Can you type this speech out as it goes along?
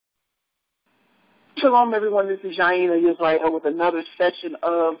Shalom, everyone. This is Yehudah with another session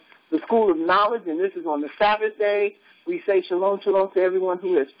of the School of Knowledge, and this is on the Sabbath day. We say shalom, shalom to everyone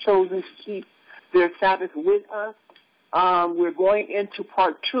who has chosen to keep their Sabbath with us. We're going into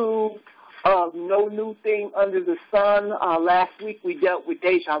part 2 of No New Thing Under the Sun. Last week we dealt with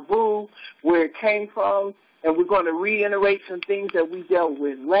Deja Vu, where it came from, and we're going to reiterate some things that we dealt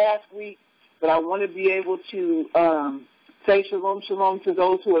with last week. But I want to be able to say shalom, shalom to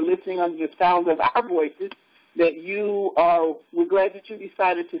those who are listening under the sound of our voices, that we're glad that you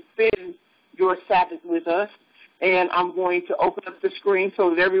decided to spend your Sabbath with us. And I'm going to open up the screen so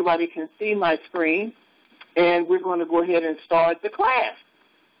that everybody can see my screen. And we're going to go ahead and start the class.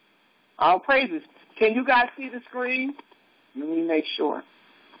 All praises. Can you guys see the screen? Let me make sure.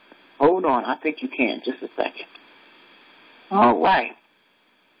 Hold on. I think you can. Just a second. All right.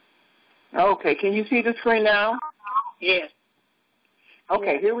 Okay. Can you see the screen now? Yes.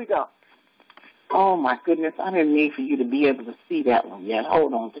 Okay, Here we go. Oh, my goodness. I didn't mean for you to be able to see that one yet.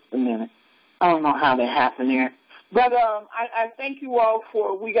 Hold on just a minute. I don't know how that happened there. But I thank you all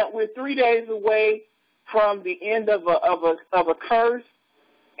for, we're 3 days away from the end of a curse,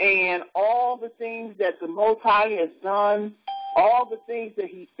 and all the things that the Most High has done, all the things that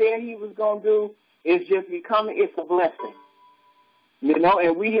he said he was going to do is just it's a blessing. You know,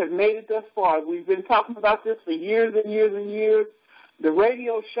 and we have made it thus far. We've been talking about this for years and years and years. The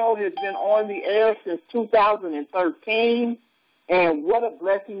radio show has been on the air since 2013, and what a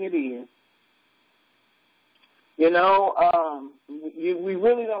blessing it is. You know, we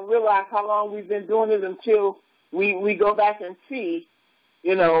really don't realize how long we've been doing it until we go back and see,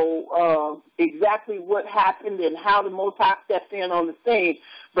 you know, exactly what happened and how the Most High stepped in on the scene.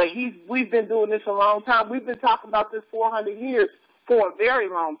 But we've been doing this a long time. We've been talking about this 400 years. For a very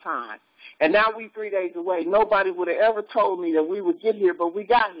long time. And now we're 3 days away. Nobody would have ever told me that we would get here, but we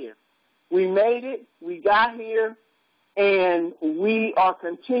got here. We made it, we got here, and we are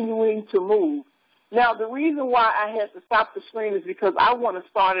continuing to move. Now, the reason why I had to stop the screen is because I want to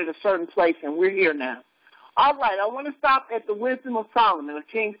start at a certain place, and we're here now. All right, I want to stop at the wisdom of Solomon, of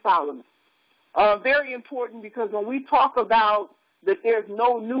King Solomon. Very important, because when we talk about that there's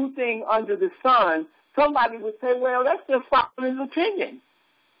no new thing under the sun, somebody would say, well, that's just Solomon's opinion.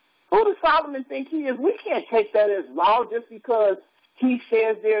 Who does Solomon think he is? We can't take that as law just because he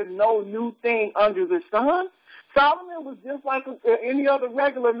says there's no new thing under the sun. Solomon was just like any other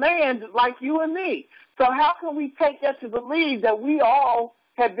regular man, like you and me. So how can we take that to believe that we all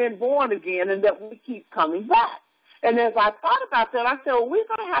have been born again and that we keep coming back? And as I thought about that, I said, well, we're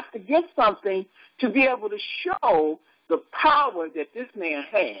going to have to get something to be able to show the power that this man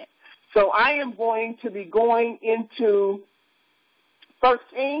had. So I am going to be going into 1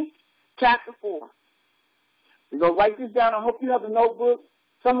 Kings chapter 4. We're going to write this down. I hope you have a notebook.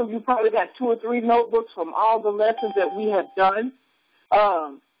 Some of you probably got 2 or 3 notebooks from all the lessons that we have done.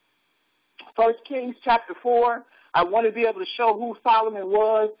 1 Kings chapter 4. I want to be able to show who Solomon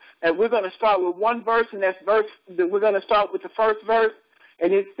was. And we're going to start with one verse, and we're going to start with the first verse.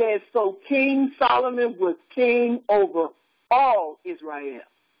 And it says, so King Solomon was king over all Israel.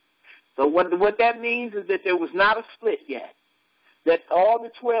 So what that means is that there was not a split yet, that all the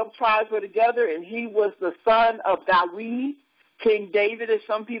 12 tribes were together, and he was the son of Dawid, King David, as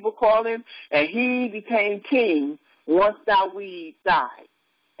some people call him, and he became king once Dawid died.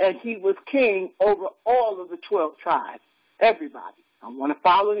 And he was king over all of the 12 tribes, everybody. I want to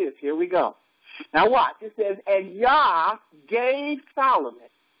follow this. Here we go. Now watch. It says, and Yah gave Solomon.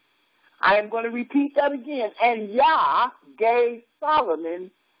 I am going to repeat that again. And Yah gave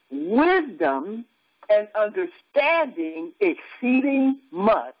Solomon wisdom and understanding exceeding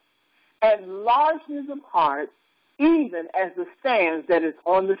much, and largeness of heart, even as the sands that is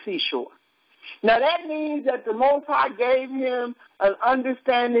on the seashore. Now that means that the Most High gave him an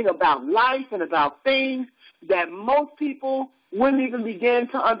understanding about life and about things that most people wouldn't even begin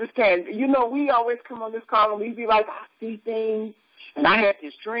to understand. You know, we always come on this call and we be like, I see things, and I had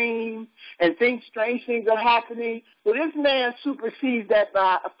this dream, and strange things are happening. Well, this man supersedes that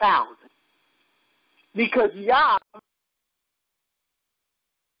by 1,000. Because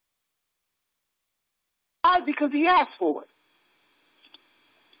because he asked for it.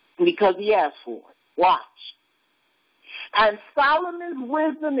 Because he asked for it. Watch. And Solomon's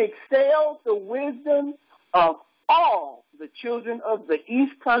wisdom excelled the wisdom of all the children of the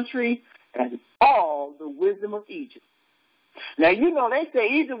east country and all the wisdom of Egypt. Now, you know, they say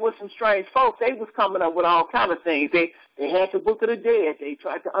Egypt was some strange folks. They was coming up with all kind of things. They had the Book of the Dead. They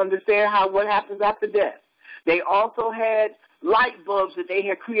tried to understand what happens after death. They also had light bulbs that they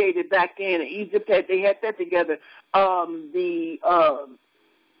had created back then. In Egypt, they had that together.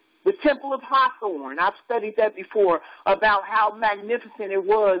 The Temple of Hathor, I've studied that before, about how magnificent it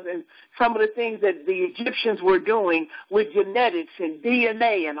was and some of the things that the Egyptians were doing with genetics and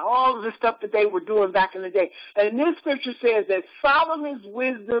DNA and all of the stuff that they were doing back in the day. And this scripture says that Solomon's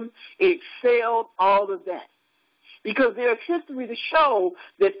wisdom excelled all of that. Because there's history to show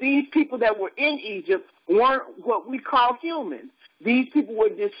that these people that were in Egypt weren't what we call humans. These people were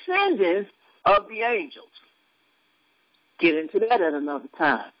descendants of the angels. Get into that at another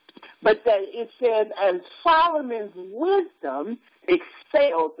time. But that it says, and Solomon's wisdom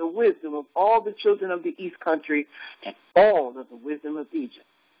excelled the wisdom of all the children of the east country and all of the wisdom of Egypt.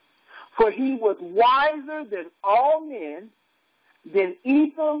 For he was wiser than all men, than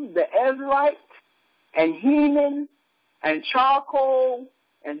Etham the Ezrahite, and Heman, and Charcoal,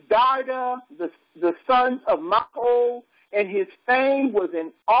 and Darda, the sons of Mahol, and his fame was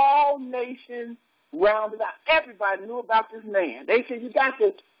in all nations round about. Everybody knew about this man. They said, you got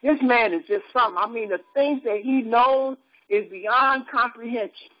this man is just something. I mean, the things that he knows is beyond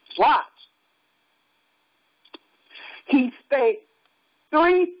comprehension. Watch. He spake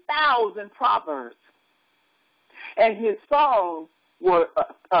 3,000 proverbs, and his songs were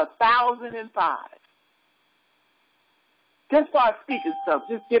 1,005. Just start speaking stuff,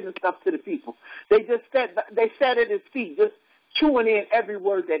 just giving stuff to the people. They sat at his feet, just chewing in every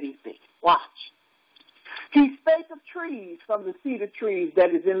word that he speaks. Watch. He spake of trees from the cedar trees that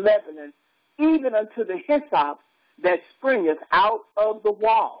is in Lebanon, even unto the hyssop that springeth out of the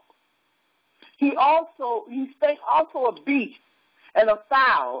wall. He spake also of beasts, and of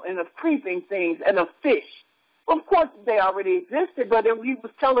fowl, and of creeping things, and of fish. Well, of course, they already existed, but he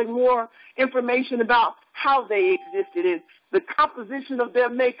was telling more information about how they existed and the composition of their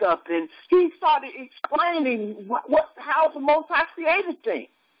makeup. And he started explaining how the Most High created things,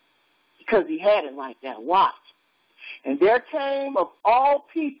 because he had it like that. Watch. And there came of all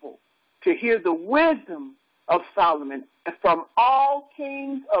people to hear the wisdom of Solomon from all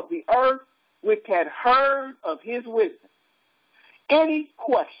kings of the earth which had heard of his wisdom. Any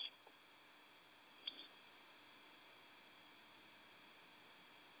question?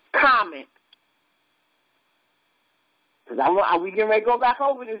 Comment? Because we getting ready to go back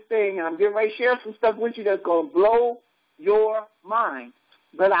over this thing, and I'm getting ready to share some stuff with you that's going to blow your mind.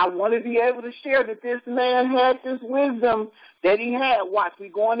 But I want to be able to share that this man had this wisdom that he had. Watch, we're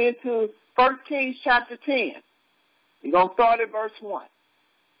going into 1 Kings chapter 10. We're going to start at verse 1.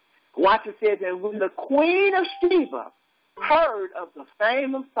 Watch, it says, and when the queen of Sheba heard of the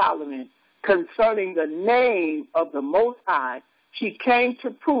fame of Solomon concerning the name of the Most High, she came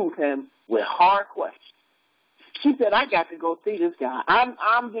to prove him with hard questions. She said, I got to go see this guy.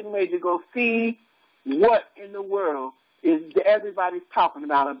 I'm getting ready to go see what in the world is everybody's talking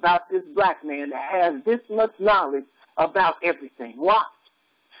about this black man that has this much knowledge about everything. Watch.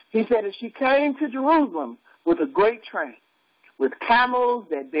 He said, and she came to Jerusalem with a great train, with camels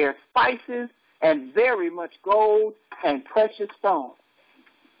that bear spices and very much gold and precious stones.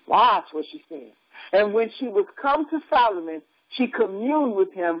 Watch what she said. And when she was come to Solomon, she communed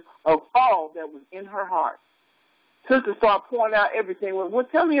with him of all that was in her heart. Sister started pouring out everything. Well,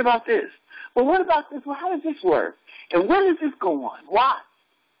 tell me about this. Well, what about this? Well, how does this work? And where does this go on? Why?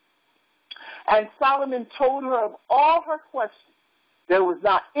 And Solomon told her of all her questions. There was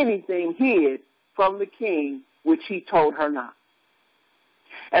not anything hid from the king which he told her not.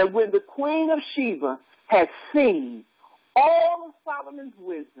 And when the queen of Sheba had seen all of Solomon's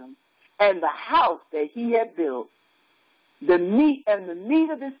wisdom and the house that he had built, the meat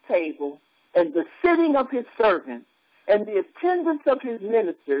of his table, and the sitting of his servants, and the attendance of his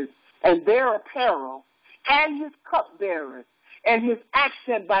ministers, and their apparel, and his cupbearers, and his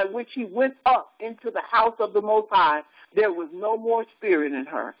accent by which he went up into the house of the Most High, there was no more spirit in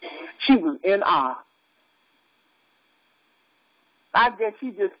her. She was in awe. I guess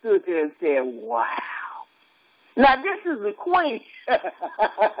she just stood there and said, wow. Now, this is the queen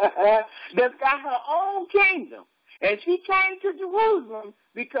that's got her own kingdom. And she came to Jerusalem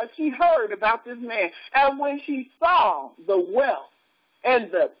because she heard about this man. And when she saw the wealth and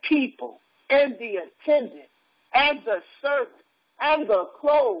the people and the attendants and the servants and the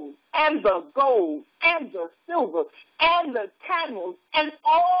clothes and the gold and the silver and the camels and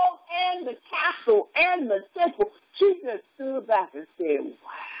all and the castle and the temple, she just stood back and said,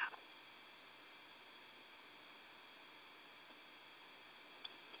 wow.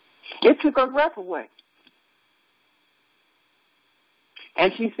 It took her breath away.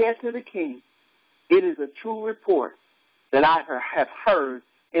 And she said to the king, it is a true report that I have heard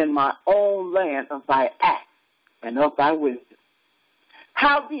in my own land of thy acts and of thy wisdom.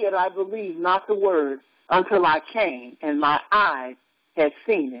 Howbeit I believed not the word until I came, and my eyes had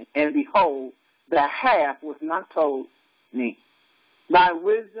seen it, and behold, the half was not told me. Thy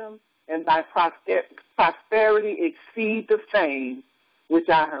wisdom and thy prosperity exceed the fame which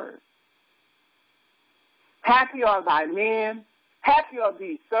I heard. Happy are thy men, happy are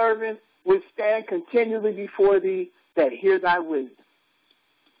these servants which stand continually before thee that hear thy wisdom.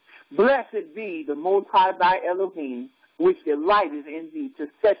 Blessed be the Most High thy Elohim, which delighteth in thee to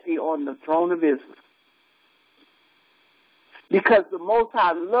set thee on the throne of Israel. Because the Most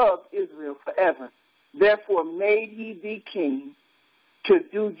High loved Israel forever, therefore made he thee king to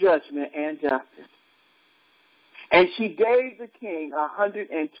do judgment and justice. And she gave the king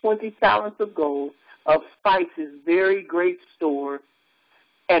 120 talents of gold, of spices, very great store,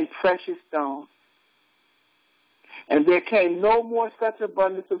 and precious stones. And there came no more such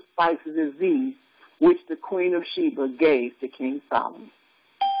abundance of spices as these, which the queen of Sheba gave to King Solomon.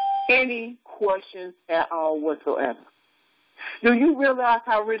 Any questions at all whatsoever? Do you realize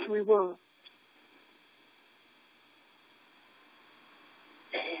how rich we were?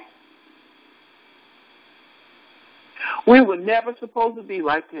 We were never supposed to be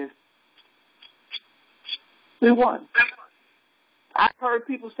like this. We weren't. I've heard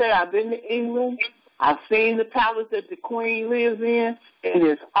people say, I've been to England. I've seen the palace that the queen lives in. It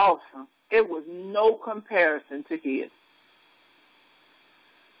is awesome. It was no comparison to his.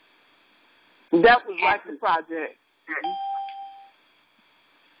 That was like the project.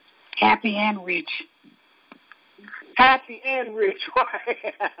 Happy and rich. Happy and rich,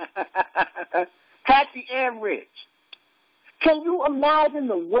 right? Happy and rich. Can you imagine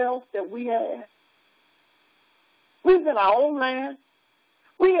the wealth that we had? We was in our own land.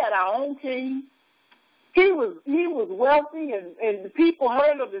 We had our own king. He was wealthy, and the people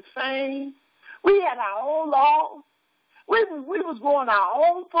heard of his fame. We had our own laws. We was growing our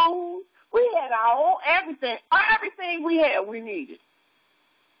own food. We had our own everything. Everything we had, we needed.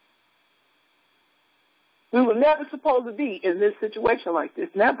 We were never supposed to be in this situation like this,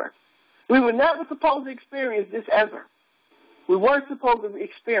 never. We were never supposed to experience this ever. We weren't supposed to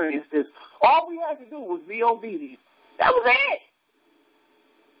experience this. All we had to do was be obedient. That was it.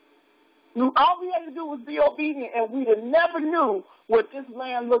 All we had to do was be obedient, and we'd have never knew what this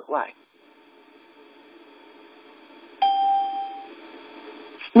land looked like.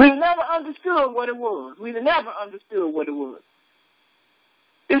 We never understood what it was. We never understood what it was.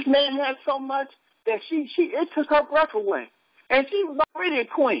 This man had so much that it took her breath away. And she was already a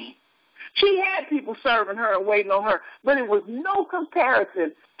queen. She had people serving her and waiting on her, but it was no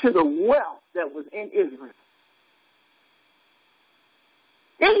comparison to the wealth that was in Israel.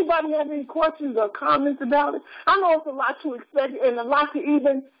 Anybody have any questions or comments about it? I know it's a lot to expect and a lot to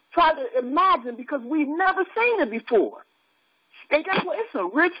even try to imagine because we've never seen it before. And guess what? It's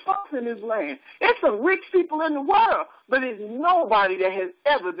some rich folks in this land. It's some rich people in the world, but it's nobody that has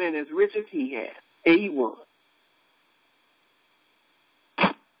ever been as rich as he has. And he was.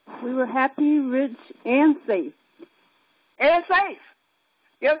 We were happy, rich, and safe. And safe.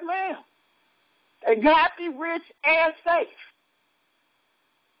 Yes, ma'am. And happy, rich, and safe.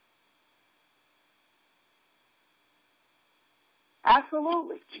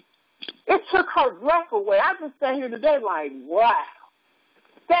 Absolutely. It took her breath away. I just sat here today like, wow.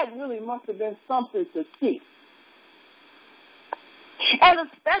 That really must have been something to see. And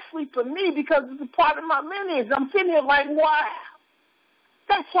especially for me because it's a part of my lineage. I'm sitting here like, wow.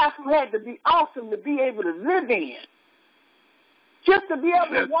 That castle had to be awesome to be able to live in. Just to be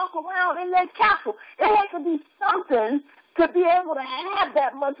able to walk around in that castle. It had to be something to be able to have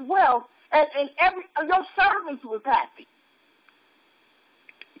that much wealth. And your servants was happy.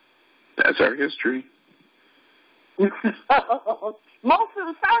 That's our history. Most of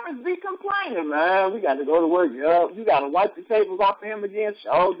the servants be complaining, man. We got to go to work. You got to wipe the tables off for him again.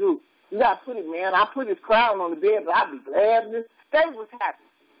 Sure do. You got to put it, man. I put his crown on the bed, but I'd be glad. They was happy.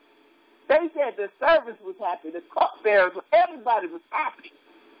 They said the servants was happy. The cupbearers, everybody was happy.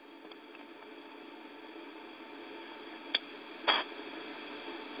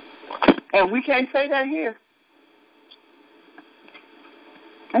 And we can't say that here.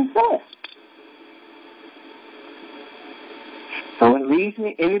 And so it leaves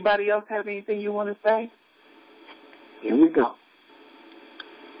me. Anybody else have anything you want to say? Here we go.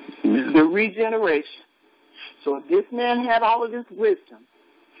 The regeneration. So if this man had all of this wisdom,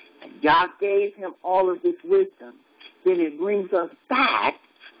 and God gave him all of this wisdom, then it brings us back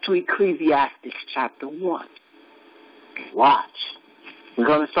to Ecclesiastes chapter 1. Watch. We're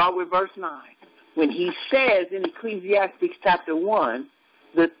going to start with verse 9. When he says in Ecclesiastes chapter 1,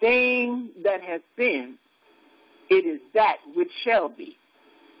 the thing that has been, it is that which shall be.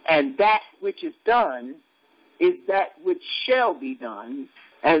 And that which is done, is that which shall be done,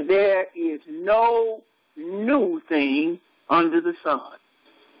 and there is no new thing under the sun.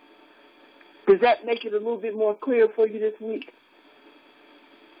 Does that make it a little bit more clear for you this week?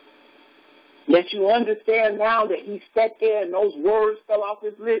 That you understand now that he sat there and those words fell off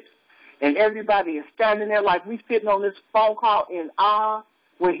his lips, and everybody is standing there like we sitting on this phone call in awe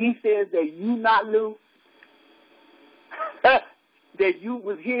when he says that you not knew, that you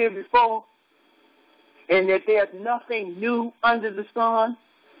was here before, and that there's nothing new under the sun,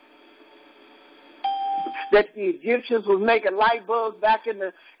 that the Egyptians was making light bulbs back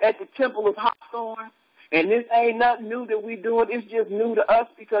at the temple of Hawthorne, and this ain't nothing new that we doing. It's just new to us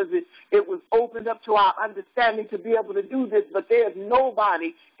because it was opened up to our understanding to be able to do this. But there's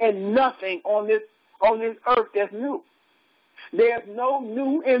nobody and nothing on this earth that's new. There's no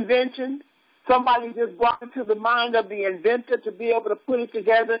new invention. Somebody just brought it to the mind of the inventor to be able to put it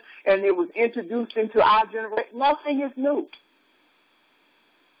together, and it was introduced into our generation. Nothing is new.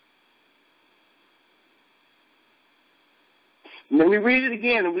 Let me read it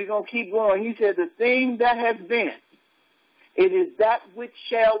again, and we're going to keep going. He said, the thing that has been, it is that which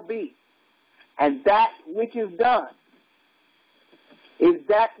shall be, and that which is done is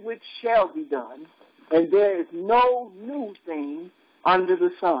that which shall be done, and there is no new thing under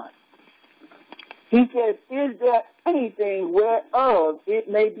the sun. He says, is there anything whereof it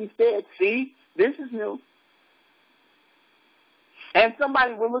may be said, see, this is new. And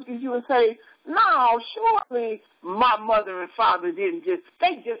somebody will look at you and say, no, surely my mother and father they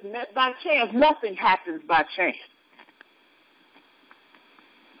just met by chance. Nothing happens by chance.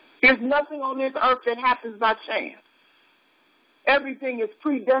 There's nothing on this earth that happens by chance. Everything is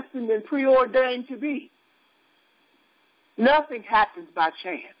predestined and preordained to be. Nothing happens by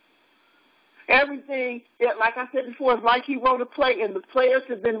chance. Everything, like I said before, is like he wrote a play, and the players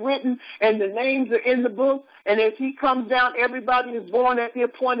have been written, and the names are in the book, and as he comes down, everybody is born at the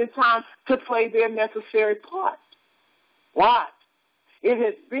appointed time to play their necessary part. Why? It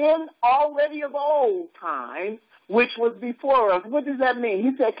has been already of old time, which was before us. What does that mean?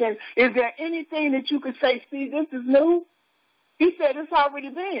 He said, is there anything that you could say, see, this is new? He said, it's already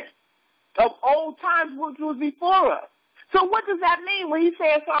been. Of old times, which was before us. So what does that mean when he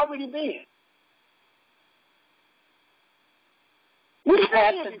says it's already been? What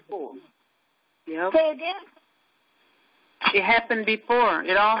happened before? Yep. Say again? It happened before.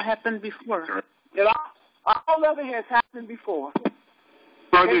 It all happened before. All of it has happened before.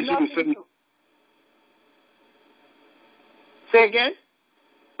 I guess you can say. Say again?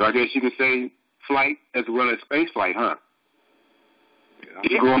 So I guess you can say flight as well as space flight, huh?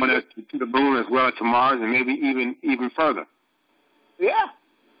 Yeah. Going to the moon as well as to Mars and maybe even further. Yeah.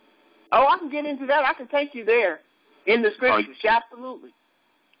 Oh, I can get into that. I can take you there in the scriptures. Absolutely.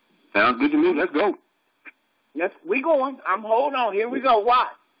 Sounds good to me. Let's go. We going. Hold on. Here we go. Why?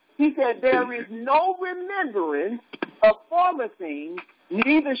 He said, there is no remembrance of former things,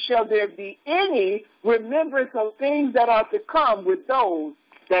 neither shall there be any remembrance of things that are to come with those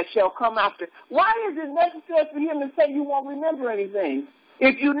that shall come after. Why is it necessary for him to say you won't remember anything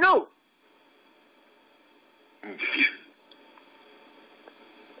if you knew?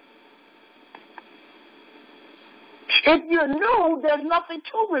 If you knew, there's nothing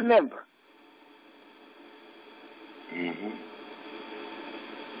to remember. Mm-hmm.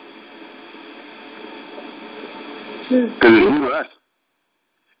 Because it's new to us.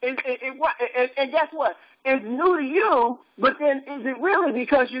 And guess what? It's new to you, but then is it really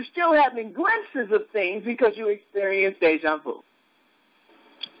because you're still having glimpses of things because you experienced deja vu?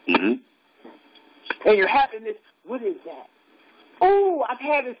 Mm-hmm. And you're having this, what is that? Oh, I've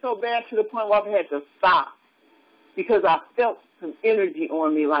had it so bad to the point where I've had to stop because I felt some energy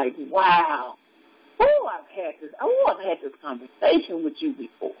on me like, wow. I've had this conversation with you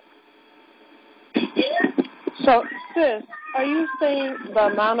before. So, sis, are you saying the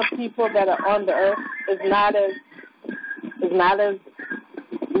amount of people that are on the earth is not as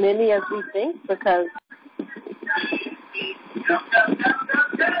many as we think? Because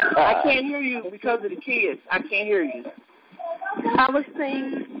I can't hear you because of the kids. I can't hear you. I was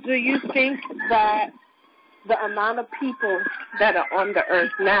saying, do you think that the amount of people that are on the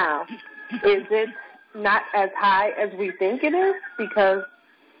earth now, is it not as high as we think it is because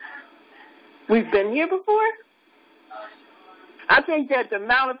we've been here before? I think that the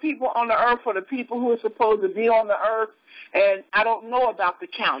amount of people on the earth are the people who are supposed to be on the earth, and I don't know about the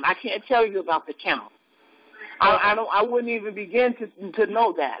count. I can't tell you about the count. I wouldn't even begin to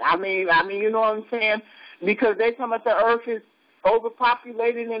know that. I mean, you know what I'm saying? Because they come at the earth is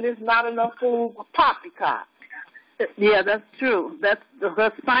overpopulated and there's not enough food for poppycock. Yeah, that's true. That's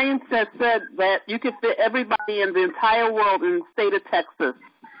the science that said that you could fit everybody in the entire world in the state of Texas.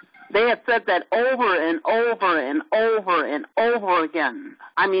 They have said that over and over and over and over again.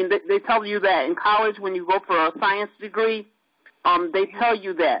 I mean, they tell you that in college when you go for a science degree, they tell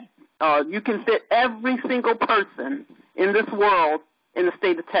you that you can fit every single person in this world in the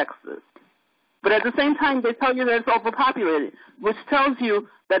state of Texas. But at the same time, they tell you that it's overpopulated, which tells you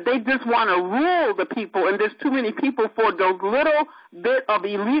that they just want to rule the people, and there's too many people for those little bit of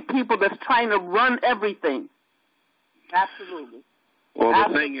elite people that's trying to run everything. Absolutely. Well,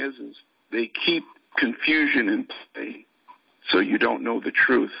 the thing is they keep confusion in play, so you don't know the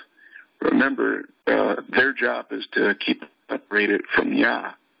truth. Remember, their job is to keep separated from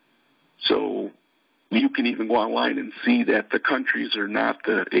Yah. So you can even go online and see that the countries are not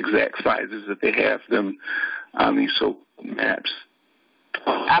the exact sizes that they have them on these so-called maps.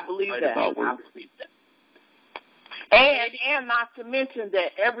 I believe that. And not to mention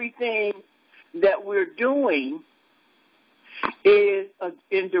that everything that we're doing is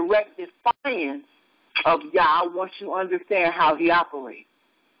in direct defiance of Yah once you understand how he operates.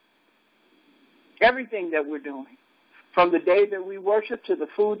 Everything that we're doing, from the day that we worship to the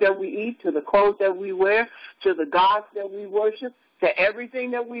food that we eat, to the clothes that we wear, to the gods that we worship, to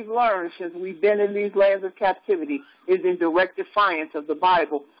everything that we've learned since we've been in these lands of captivity is in direct defiance of the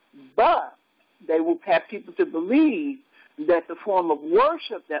Bible. But they will have people to believe that the form of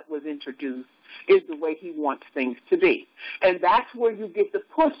worship that was introduced is the way he wants things to be. And that's where you get the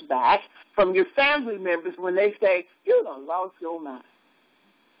pushback from your family members when they say, you done lost your mind.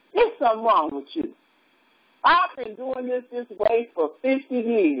 There's something wrong with you. I've been doing this way for 50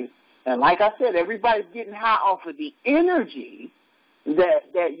 years. And like I said, everybody's getting high off of the energy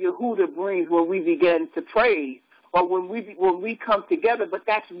that Yehudah brings when we begin to praise or when we come together. But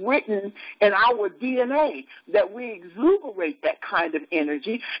that's written in our DNA, that we exuberate that kind of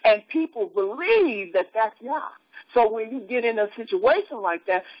energy, and people believe that that's Yah. So when you get in a situation like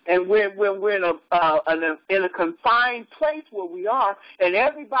that, and when we're in a confined place where we are, and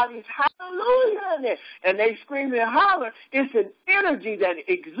everybody's hallelujah in it, and they scream and holler, it's an energy that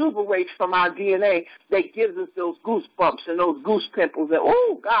exuberates from our DNA that gives us those goosebumps and those goose pimples that,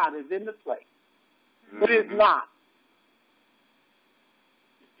 oh, God is in the place. But it's not.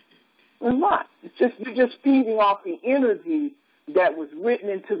 It's not. You're just feeding off the energy that was written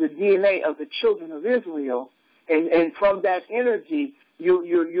into the DNA of the children of Israel. And from that energy,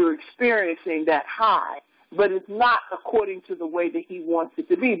 you're experiencing that high. But it's not according to the way that he wants it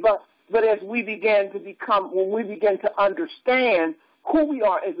to be. But as we begin to understand who we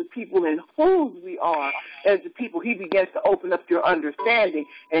are as a people and whose we are as a people, he begins to open up your understanding,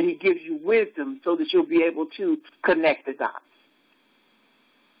 and he gives you wisdom so that you'll be able to connect the dots.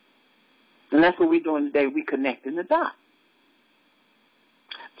 And that's what we're doing today. We're connecting the dots.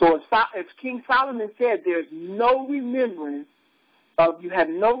 So as King Solomon said, there's no remembrance of, you have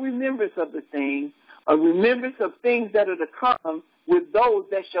no remembrance of the thing, a remembrance of things that are to come with those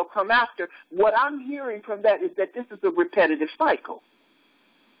that shall come after. What I'm hearing from that is that this is a repetitive cycle.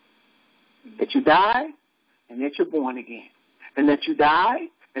 That you die, and that you're born again. And that you die,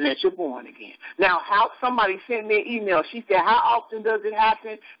 and that you're born again. Now, somebody sent me an email. She said, how often does it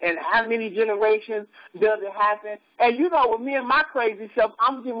happen, and how many generations does it happen? And you know, with me and my crazy self,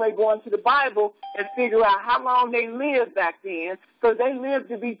 I'm getting ready to go into the Bible and figure out how long they lived back then, because they lived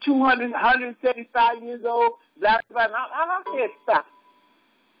to be 200, 175 years old, blah, blah, blah. I don't care, stop.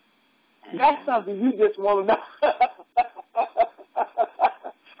 That's something you just want to know.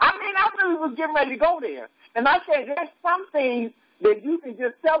 I mean, I really was getting ready to go there. And I said, there's some things that you can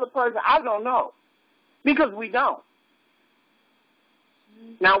just tell the person, I don't know, because we don't.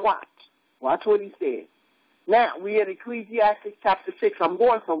 Now watch. Watch what he said. Now, we at Ecclesiastes chapter 6. I'm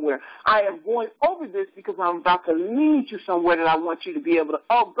going somewhere. I am going over this because I'm about to lead you somewhere that I want you to be able to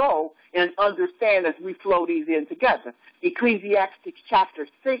all go and understand as we flow these in together. Ecclesiastes chapter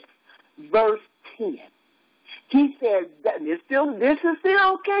 6, verse 10. He said, this is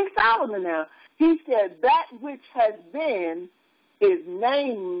still King Solomon now. He said, that which has been is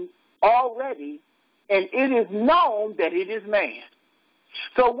named already, and it is known that it is man.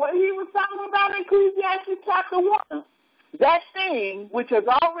 So what he was talking about in Ecclesiastes chapter 1, that thing which has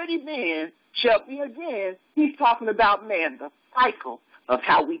already been shall be again, he's talking about man, the cycle of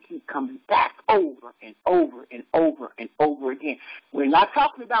how we keep coming back over and over and over and over again. We're not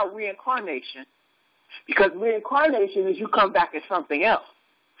talking about reincarnation, because reincarnation is you come back as something else.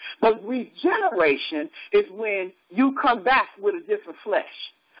 But regeneration is when you come back with a different flesh.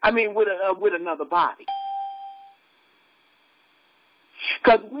 I mean, with another body.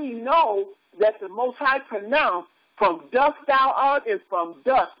 Because we know that the Most High pronounced From dust thou art, and from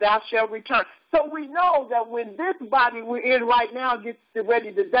dust thou shalt return. So we know that when this body we're in right now gets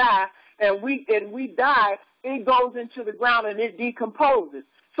ready to die, and we die, it goes into the ground and it decomposes.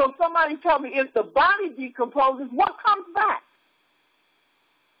 So somebody tell me, if the body decomposes, what comes back?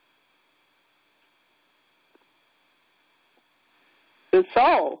 The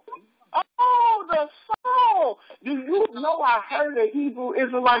soul. Oh, the soul. Do you know I heard a Hebrew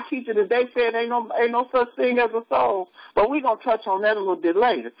Israelite teacher that they said ain't no such thing as a soul? But we're going to touch on that a little bit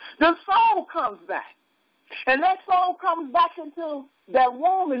later. The soul comes back. And that soul comes back into that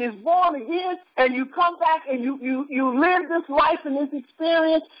womb and is born again, and you come back and you live this life and this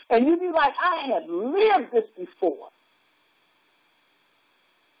experience, and you be like, I have lived this before.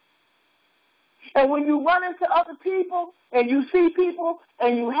 And when you run into other people and you see people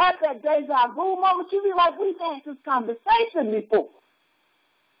and you have that deja vu moment, you be like, we've had this conversation before.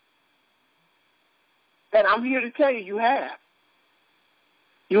 And I'm here to tell you, you have.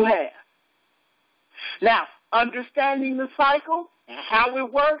 You have. Now, understanding the cycle and how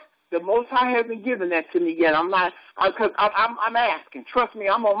it works, the Most High hasn't given that to me yet. I'm asking. Trust me,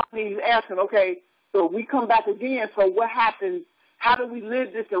 I'm on my knees asking, okay, so we come back again, so what happens? How do we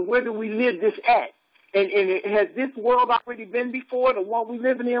live this, and where do we live this at? And has this world already been before, the one we're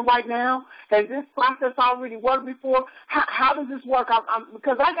living in right now? Has this process already worked before? How does this work?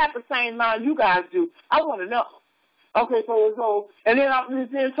 Because I got the same mind you guys do. I want to know. Okay, so and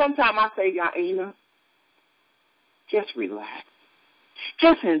then sometimes I say, Yaina, just relax.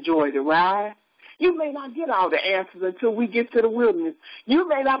 Just enjoy the ride. You may not get all the answers until we get to the wilderness. You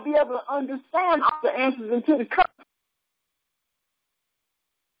may not be able to understand all the answers until the curse.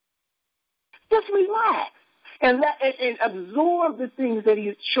 Just relax and absorb the things that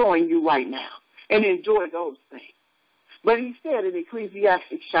he's showing you right now and enjoy those things. But he said in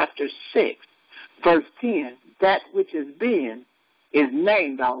Ecclesiastes chapter 6, verse 10, that which has been is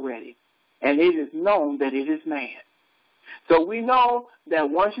named already, and it is known that it is man. So we know that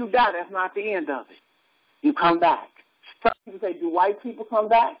once you die, that's not the end of it. You come back. Some people say, do white people come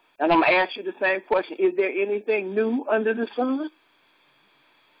back? And I'm going to ask you the same question. Is there anything new under the sun?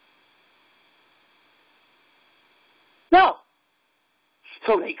 No.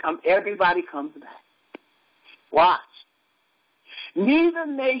 So everybody comes back. Watch. Neither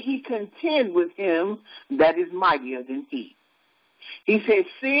may he contend with him that is mightier than he. He says,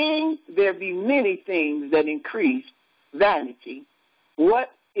 seeing there be many things that increase vanity,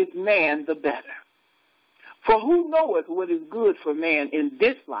 what is man the better? For who knoweth what is good for man in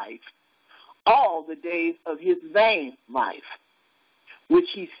this life, all the days of his vain life, which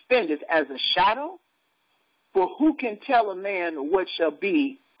he spendeth as a shadow? For who can tell a man what shall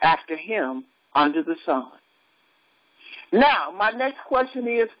be after him under the sun? Now, my next question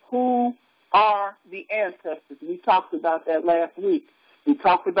is, who are the ancestors? We talked about that last week. We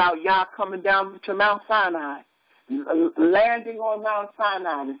talked about Yah coming down to Mount Sinai, landing on Mount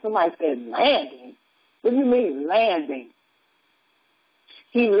Sinai. And somebody said, landing? What do you mean, landing?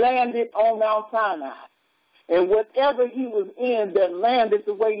 He landed on Mount Sinai. And whatever he was in that landed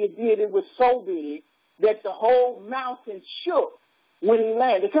the way it did, it was so big that the whole mountain shook when he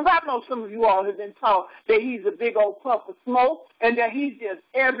landed. Because I know some of you all have been taught that he's a big old puff of smoke and that he's just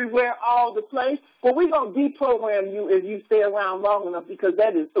everywhere, all the place. Well, we're going to deprogram you if you stay around long enough, because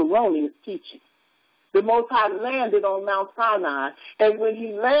that is erroneous teaching. The Most High landed on Mount Sinai, and when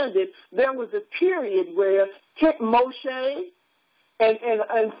he landed, there was a period where Moshe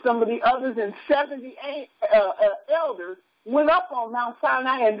and some of the others and 78 elders went up on Mount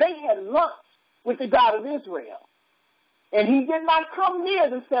Sinai, and they had lunch with the God of Israel. And he did not come near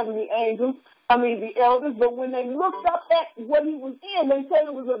the 70 the elders, but when they looked up at what he was in, they said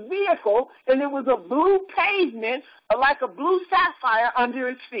it was a vehicle, and it was a blue pavement, like a blue sapphire under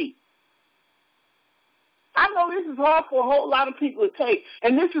its feet. I know this is hard for a whole lot of people to take,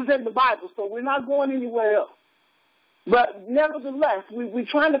 and this is in the Bible, so we're not going anywhere else. But nevertheless, we're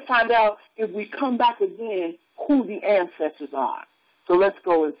trying to find out, if we come back again, who the ancestors are. So let's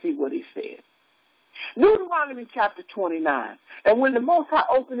go and see what he said. Deuteronomy chapter 29. And when the Most High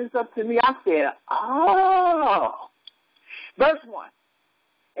opened this up to me, I said, oh. Verse 1.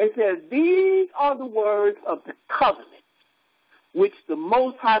 It says, these are the words of the covenant which the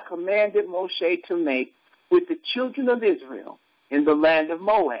Most High commanded Moshe to make with the children of Israel in the land of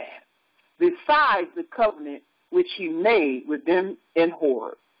Moab, besides the covenant which he made with them in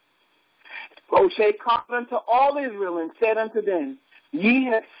Horeb. Moshe called unto all Israel and said unto them, ye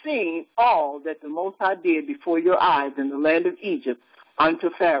have seen all that the Most High did before your eyes in the land of Egypt unto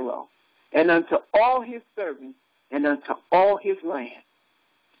Pharaoh, and unto all his servants, and unto all his land.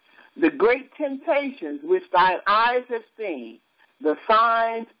 the great temptations which thine eyes have seen, the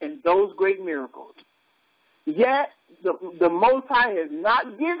signs and those great miracles. Yet the Most High has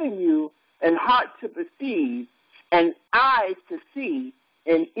not given you an heart to perceive, and eyes to see,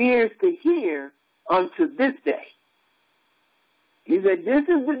 and ears to hear unto this day. He said, this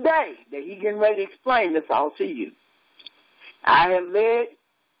is the day that he getting ready to explain this all to you. I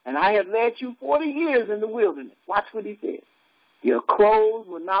have led you 40 years in the wilderness. Watch what he said. Your clothes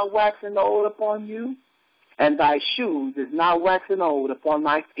were not waxing old upon you, and thy shoes is not waxing old upon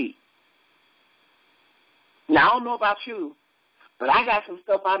thy feet. Now, I don't know about you, but I got some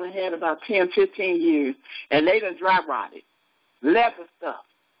stuff I done had about 10, 15 years, and they done dry rotted. Leather stuff.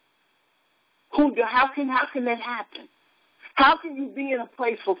 How can that happen? How can you be in a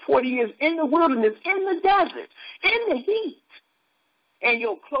place for 40 years in the wilderness, in the desert, in the heat, and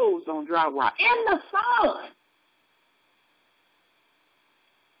your clothes don't dry rot, in the sun,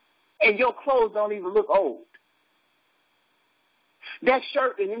 and your clothes don't even look old? That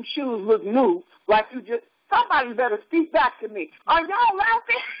shirt and them shoes look new, like you just, somebody better speak back to me. Are y'all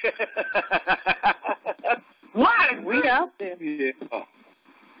laughing? Why? We out there. Yeah.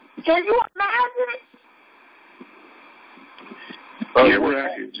 Can you imagine? Yeah, we're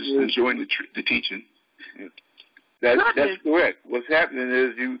out here just enjoying the teaching. That's correct. What's happening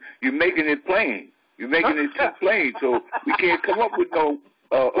is you're making it plain. You're making it too plain, so we can't come up with no.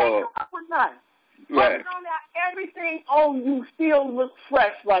 Right. But on that, everything on you still looks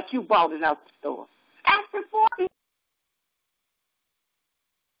fresh, like you bought it out the store. After 40.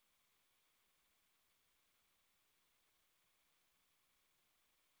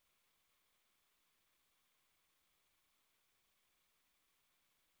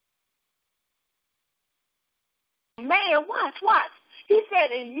 Man, watch. He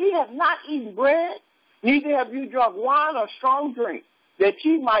said, and ye have not eaten bread, neither have you drunk wine or strong drink, that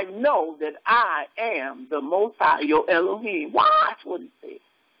ye might know that I am the Most High, your Elohim. Watch what he said.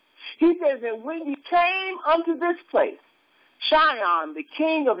 He says, and when ye came unto this place, Shion, the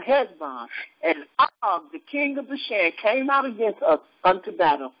king of Heshbon, and Og, the king of Bashan, came out against us unto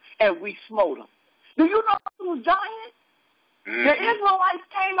battle, and we smote them. Do you know those giants? Mm-hmm. The Israelites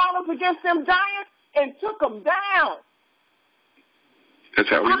came out up against them giants and took them down. That's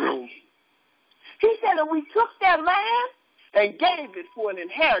how we roll. He said, and we took that land and gave it for an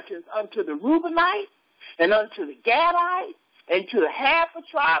inheritance unto the Reubenites and unto the Gadites and to the half a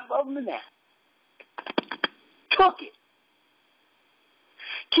tribe of Manasseh. Took it.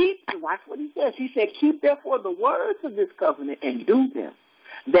 Watch what he says. He said, keep therefore the words of this covenant and do them,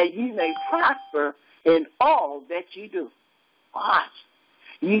 that ye may prosper in all that ye do. Watch.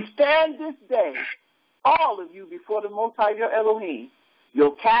 Ye stand this day, all of you, before the Most High, your Elohim,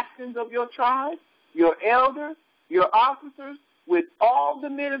 your captains of your tribes, your elders, your officers, with all the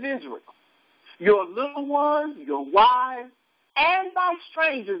men of Israel, your little ones, your wives, and thy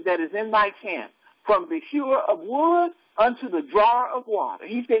strangers that is in thy camp, from the hewer of wood unto the drawer of water.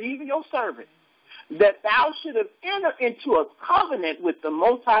 He said, even your servant, that thou shouldst enter into a covenant with the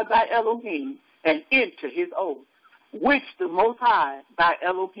Most High thy Elohim, and enter his oath, which the Most High thy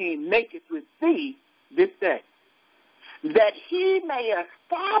Elohim maketh with thee this day, that he may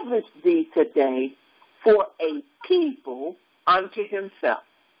establish thee today for a people unto himself,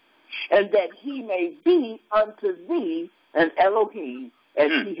 and that he may be unto thee an Elohim, as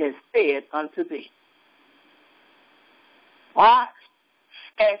he has said unto thee. Watch.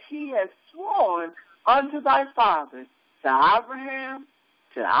 As he has sworn unto thy fathers, to Abraham,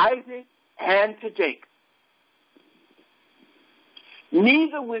 to Isaac, and to Jacob.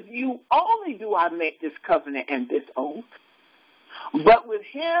 Neither with you only do I make this covenant and this oath, but with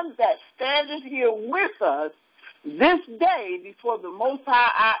him that standeth here with us this day before the Most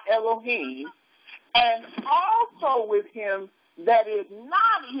High our Elohim, and also with him that is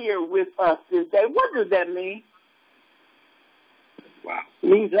not here with us this day. What does that mean? Wow.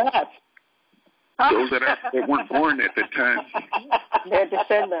 Means us. Those that weren't born at the time. Their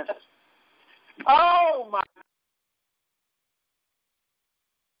descendants. Oh, my.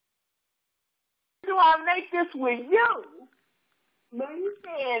 Do I make this with you? No, he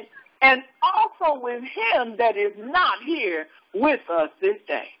said, and also with him that is not here with us this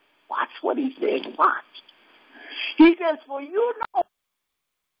day. Watch what he said. Watch. He says, for you know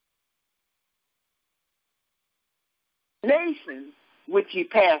nations which ye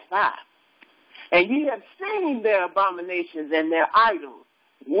pass by, and ye have seen their abominations and their idols,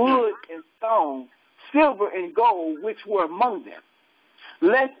 wood and stone, silver and gold, which were among them.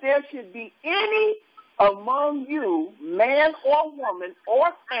 Lest there should be any among you, man or woman or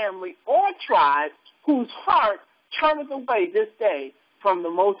family or tribe, whose heart turneth away this day from the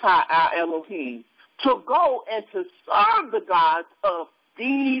Most High, our Elohim, to go and to serve the gods of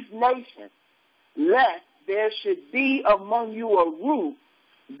these nations, lest there should be among you a root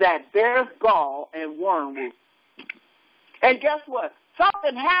that bears gall and wormwood. And guess what?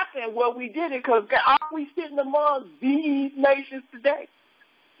 Something happened where we did it, because aren't we sitting among these nations today?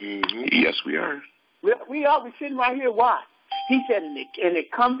 Mm-hmm. Yes, we are. We are. We're sitting right here. Why? He said, and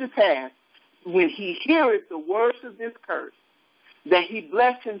it come to pass, when he heareth the words of this curse, that he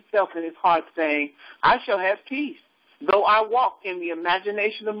blessed himself in his heart, saying, I shall have peace, though I walk in the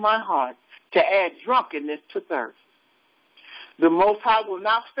imagination of my heart, to add drunkenness to thirst. The Most High will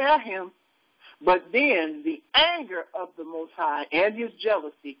not spare him, but then the anger of the Most High and his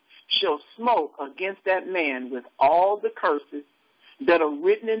jealousy shall smoke against that man with all the curses that are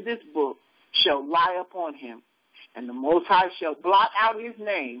written in this book shall lie upon him. And the Most High shall blot out his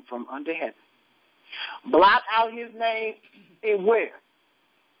name from under heaven. Blot out his name in where?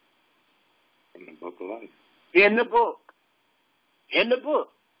 In the book of life. In the book. In the book.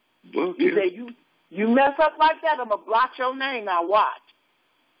 Book, You say, you mess up like that, I'm going to blot your name. Now watch.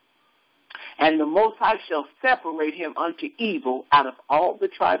 And the Most High shall separate him unto evil out of all the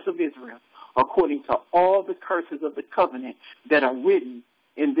tribes of Israel, according to all the curses of the covenant that are written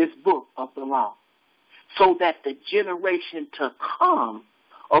in this book of the law, so that the generation to come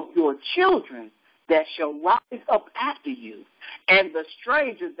of your children that shall rise up after you, and the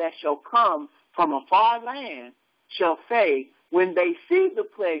strangers that shall come from a far land shall say, when they see the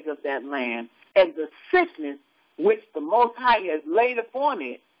plague of that land, and the sickness which the Most High has laid upon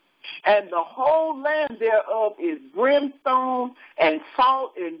it, and the whole land thereof is brimstone and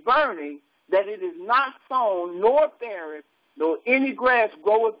salt and burning, that it is not sown, nor beareth, nor any grass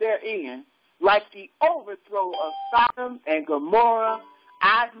groweth therein, like the overthrow of Sodom and Gomorrah,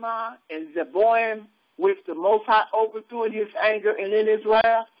 Admah and Zeboim, which the Most High overthrew in his anger and in his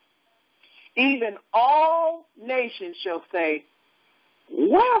wrath. Even all nations shall say,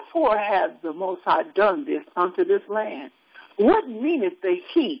 wherefore has the Most High done this unto this land? What meaneth the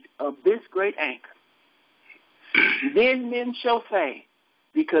heat of this great anger? Then men shall say,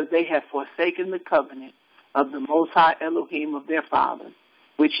 because they have forsaken the covenant of the Most High Elohim of their fathers,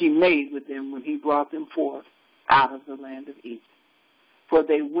 which he made with them when he brought them forth out of the land of Egypt. For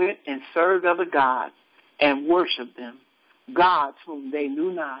they went and served other gods and worshipped them, gods whom they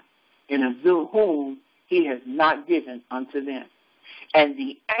knew not, and of whom he has not given unto them. And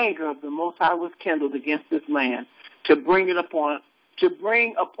the anger of the Most High was kindled against this land to bring upon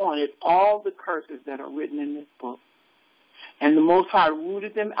it all the curses that are written in this book. And the Most High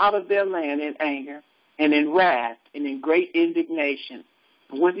rooted them out of their land in anger and in wrath and in great indignation.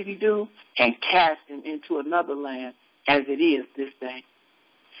 And what did he do? And cast them into another land, as it is this day.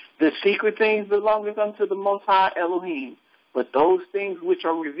 The secret things belongeth unto the Most High Elohim, but those things which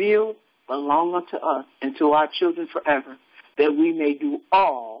are revealed belong unto us and to our children forever, that we may do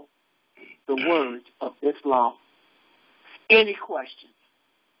all the words of this law. Any questions?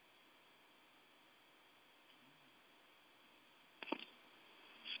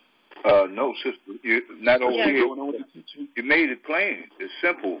 No, sister. Not over here. You made it plain. It's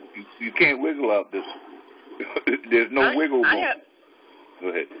simple. You can't wiggle out this. There's no wiggle room. Go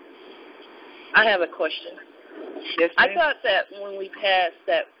ahead. I have a question. Yes, I thought that when we pass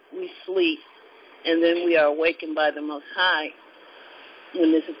that we sleep and then we are awakened by the Most High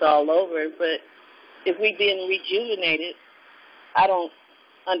when this is all over. But if we've been rejuvenated, I don't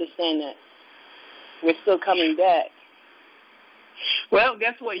understand that. We're still coming back. Well,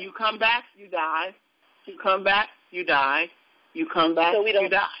 guess what? You come back, you die. You come back, you die. You come back, so you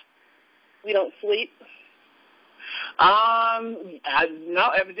die. We don't sleep? No,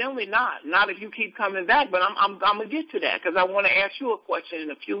 evidently not. Not if you keep coming back. But I'm gonna get to that because I want to ask you a question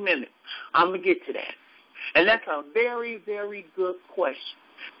in a few minutes. I'm gonna get to that, and that's a very, very good question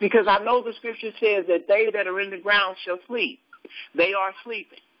because I know the scripture says that they that are in the ground shall sleep. They are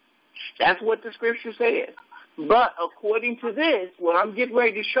sleeping. That's what the scripture says. But according to this, what I'm getting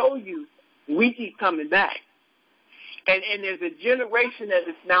ready to show you, we keep coming back. And there's a generation that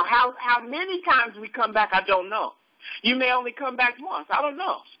is now, how many times we come back, I don't know. You may only come back once. I don't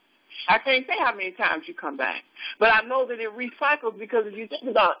know. I can't say how many times you come back. But I know that it recycles because if you think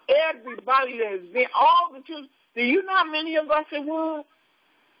about everybody that has been, all the children, do you know how many of us it was?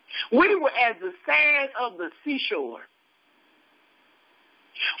 We were as the sand of the seashore.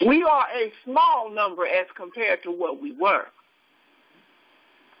 We are a small number as compared to what we were.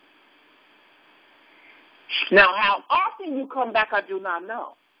 Now, how often you come back, I do not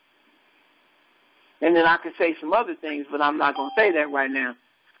know. And then I can say some other things, but I'm not going to say that right now.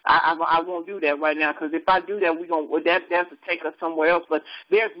 I won't do that right now, because if I do that, that's to take us somewhere else. But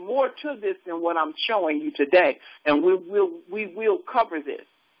there's more to this than what I'm showing you today, and we will cover this.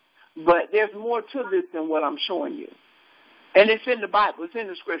 But there's more to this than what I'm showing you. And it's in the Bible. It's in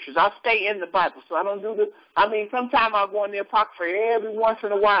the Scriptures. I stay in the Bible, so I don't do this. I mean, sometimes I go in the Apocrypha every once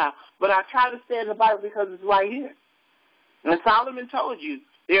in a while, but I try to stay in the Bible because it's right here. And Solomon told you,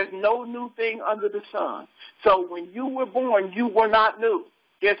 there's no new thing under the sun. So when you were born, you were not new.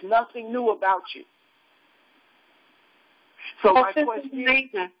 There's nothing new about you. So my question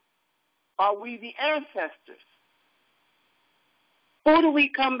is, are we the ancestors? Who do we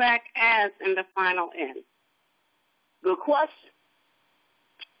come back as in the final end? Good question.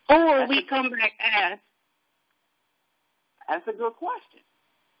 Who will we come back as? That's a good question.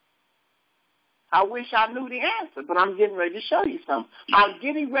 I wish I knew the answer, but I'm getting ready to show you something. I'm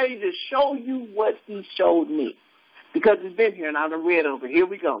getting ready to show you what he showed me, because it's been here and I've read over. Here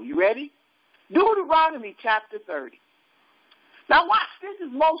we go. You ready? Deuteronomy chapter 30. Now watch. This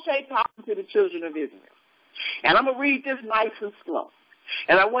is Moshe talking to the children of Israel. And I'm going to read this nice and slow.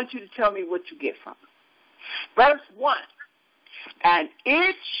 And I want you to tell me what you get from it. Verse 1. And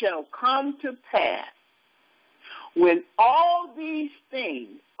it shall come to pass, when all these things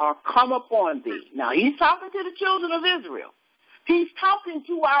are come upon thee. Now, he's talking to the children of Israel. He's talking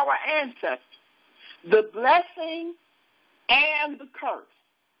to our ancestors. The blessing and the curse,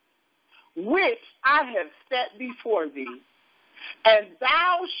 which I have set before thee, and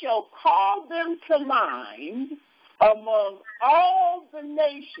thou shalt call them to mind among all the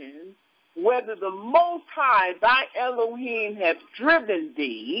nations, whether the Most High thy Elohim hath driven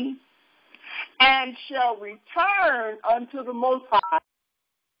thee, and shall return unto the Most High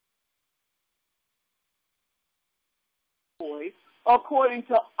according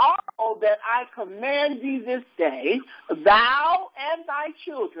to all that I command thee this day, thou and thy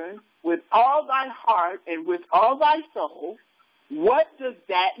children, with all thy heart and with all thy soul. What does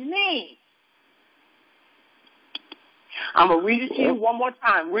that mean? I'm going to read it to you one more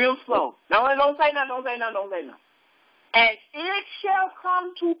time, real slow. No, don't say nothing. And it shall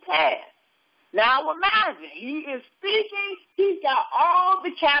come to pass. Now imagine, he is speaking, he's got all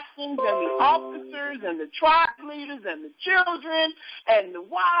the captains and the officers and the tribe leaders and the children and the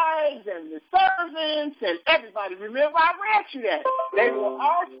wives and the servants and everybody. Remember, I read you that. They were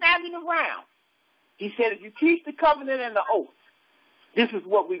all standing around. He said, if you keep the covenant and the oath, this is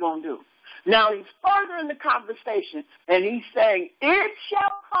what we're going to do. Now he's furthering the conversation, and he's saying, it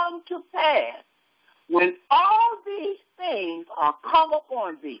shall come to pass when all these things are come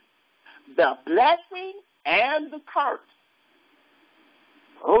upon thee, the blessing and the curse.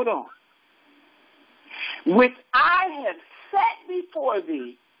 Hold on. Which I have set before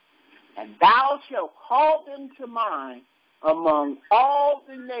thee, and thou shalt call them to mind among all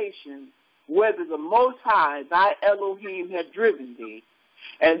the nations, whether the Most High thy Elohim hath driven thee,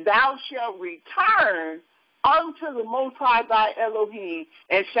 and thou shalt return unto the Most High thy Elohim,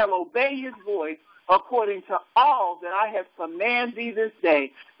 and shalt obey his voice, according to all that I have commanded thee this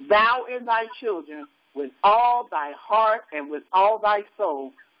day, thou and thy children, with all thy heart and with all thy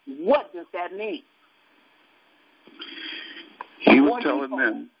soul. What does that mean? He was telling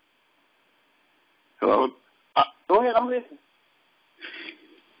them. Hello? Go ahead, I'm listening.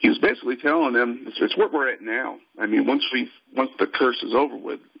 He was basically telling them it's where we're at now. I mean, once the curse is over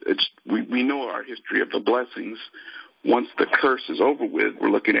with, we know our history of the blessings. Once the curse is over with, we're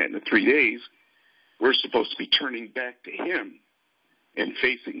looking at in the 3 days, we're supposed to be turning back to him and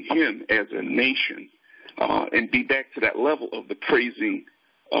facing him as a nation, and be back to that level of the praising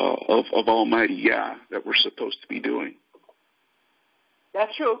of Almighty Yah that we're supposed to be doing.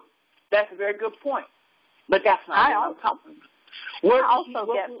 That's true. That's a very good point. But that's not I also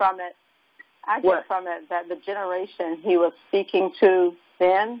get from it that the generation he was speaking to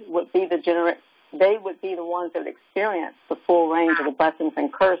then would be they would be the ones that experienced the full range of the blessings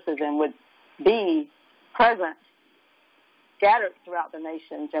and curses and would be present, scattered throughout the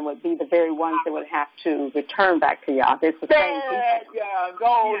nations, and would be the very ones that would have to return back to Yah. It's the same people. There you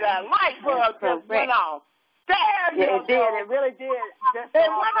go. That light bulb just went off. There you go. It did. It really did. It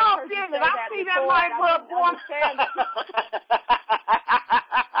went off, didn't it? I see that light bulb going.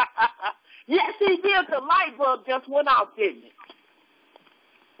 Yes, he did. The light bulb just went off, didn't it?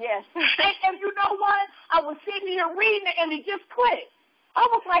 Yes. And you know what? I was sitting here reading it, and it just clicked. I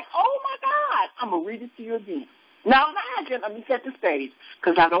was like, oh, my God. I'm going to read it to you again. Now, imagine, let me set the stage,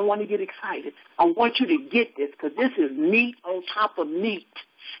 because I don't want to get excited. I want you to get this, because this is meat on top of meat.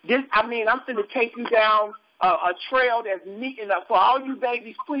 I'm going to take you down a trail that's neat enough. For all you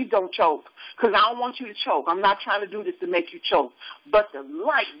babies, please don't choke, because I don't want you to choke. I'm not trying to do this to make you choke. But the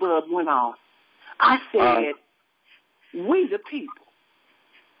light bulb went off. I said, we the people.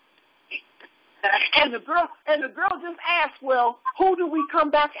 And the girl just asked, well, who do we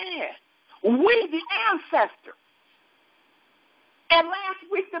come back as? We the ancestors. And last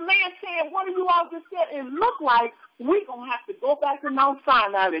week the man said, what do you all just said? It looked like we're going to have to go back to Mount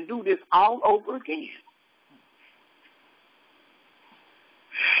Sinai and do this all over again.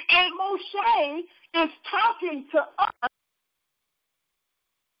 And Moshe is talking to us.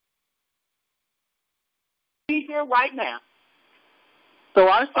 He's here right now. So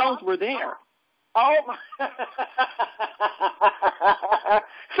our souls were there. Oh, my.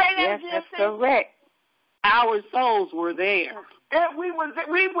 Say that yes, again. That's correct. Our souls were there. And we was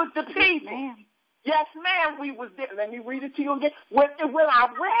the people. Ma'am. Yes, ma'am, we was there. Let me read it to you again. When I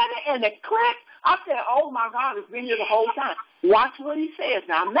read it and it clicked, I said, oh, my God, it's been here the whole time. Watch what he says.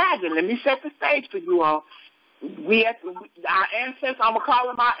 Now, imagine, let me set the stage for you all. Our ancestors, I'm going to call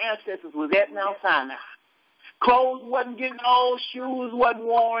them our ancestors, was at Mount Sinai. Clothes wasn't getting old, shoes wasn't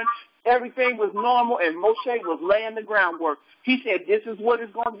worn, everything was normal, and Moshe was laying the groundwork. He said, this is what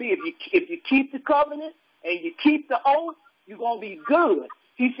it's going to be. If you keep the covenant and you keep the oath, you're going to be good.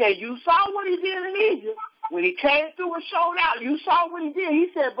 He said, you saw what he did in Egypt. When he came through and showed out, you saw what he did. He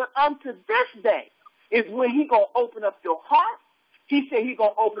said, but unto this day is when he going to open up your heart. He said he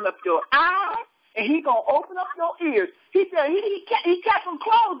going to open up your eyes, and he going to open up your ears. He said he kept them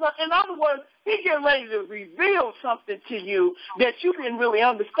closed. In other words, he's getting ready to reveal something to you that you didn't really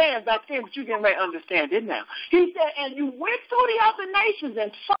understand back then, but you getting ready to understand it now. He said, and you went through the other nations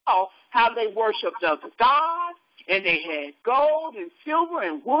and saw how they worshipped other gods, and they had gold and silver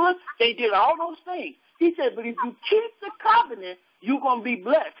and wood. They did all those things. He said, but if you keep the covenant, you're going to be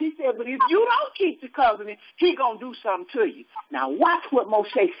blessed. He said, but if you don't keep the covenant, he's going to do something to you. Now, watch what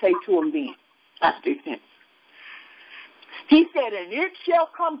Moshe say to him then. After he finished. He said, and it shall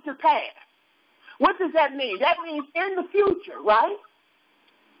come to pass. What does that mean? That means in the future, right?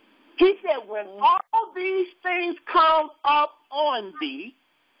 He said, when all these things come up on thee,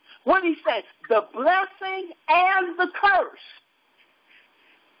 what did he say? The blessing and the curse.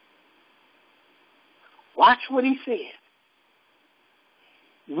 Watch what he said.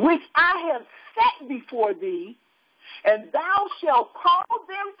 Which I have set before thee, and thou shalt call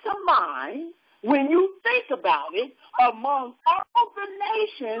them to mind when you think about it, among all the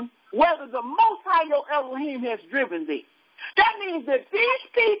nations, whether the Most High your Elohim has driven thee. That means that these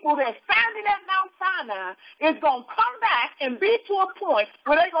people that's standing at Mount Sinai is going to come back and be to a point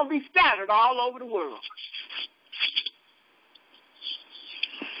where they're going to be scattered all over the world.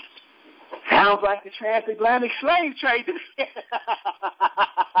 Sounds like the transatlantic slave trade.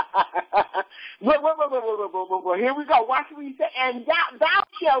 Well, here we go. Watch what he said. And thou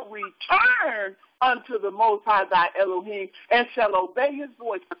shalt return unto the Most High thy Elohim, and shall obey his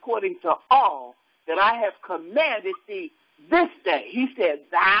voice according to all that I have commanded thee this day. He said,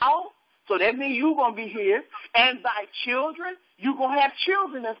 thou, so that means you're going to be here, and thy children, you're going to have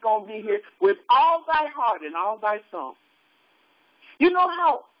children that's going to be here with all thy heart and all thy soul. You know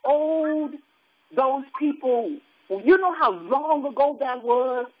how old those people, you know how long ago that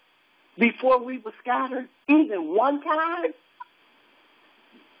was before we were scattered? Even one time?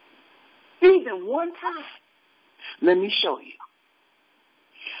 Even one time. Let me show you.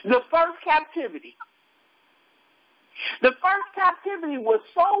 The first captivity. The first captivity was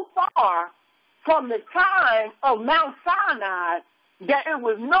so far from the time of Mount Sinai that it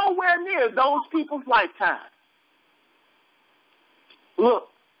was nowhere near those people's lifetime. Look,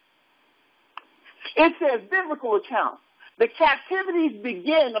 it says biblical accounts. The captivities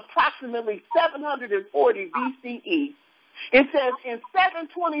begin approximately 740 BCE. It says in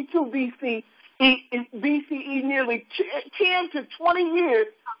 722 BCE, nearly 10 to 20 years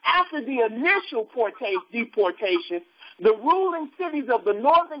after the initial deportation, the ruling cities of the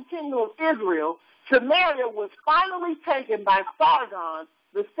northern kingdom of Israel, Samaria was finally taken by Sargon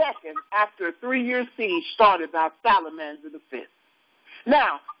II after a 3-year siege started by Salamander V.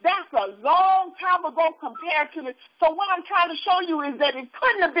 Now, that's a long time ago compared to the... So what I'm trying to show you is that it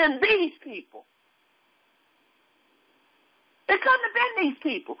couldn't have been these people. It couldn't have been these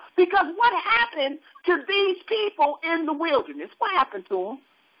people. Because what happened to these people in the wilderness? What happened to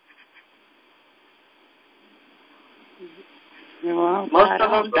them? Well, most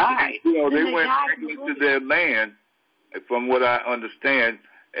of them died. You know, they went back into their land, from what I understand,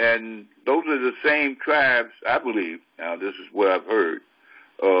 and those are the same tribes, I believe. Now, this is what I've heard.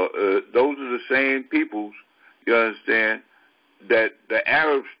 Those are the same peoples, you understand, that the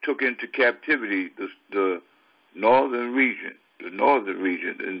Arabs took into captivity, the northern region,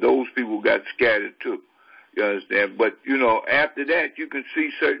 and those people got scattered too. You understand? But after that, you can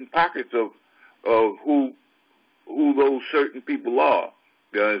see certain pockets of who those certain people are.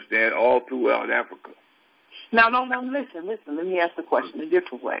 You understand? All throughout Africa. Now, listen. Let me ask the question a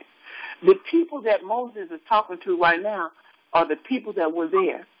different way. The people that Moses is talking to right now are the people that were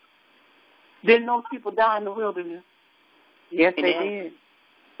there. Didn't those people die in the wilderness? Yes, they did.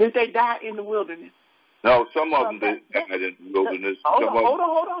 Did they die in the wilderness? No, some of them died in the wilderness. Hold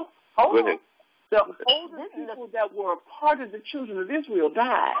on. The older people that were a part of the children of Israel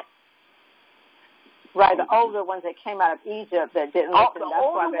died. Right, the older ones that came out of Egypt that didn't listen. The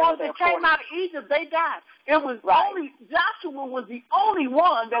older ones that came out of Egypt, they died. It was only Joshua was the only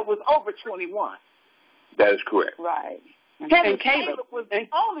one that was over 21. That is correct. Right. And Caleb was the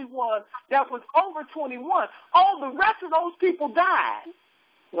only one that was over 21. All the rest of those people died.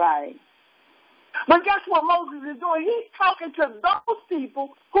 Right. But guess what Moses is doing? He's talking to those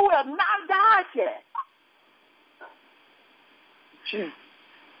people who have not died yet.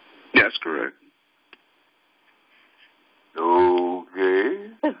 That's correct. Okay.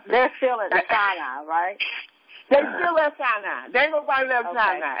 They're still at Sinai, right? They still at Sinai. There ain't nobody left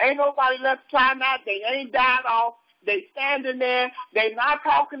Sinai. Ain't nobody left Sinai. They ain't died off. They standing there. They not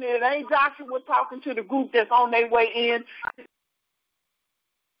talking. It ain't Joshua talking to the group that's on their way in.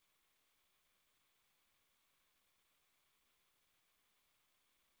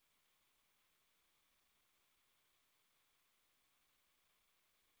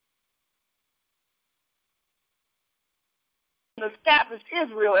 Established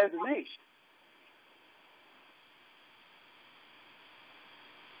Israel as a nation.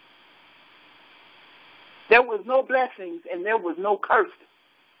 There was no blessings and there was no curses.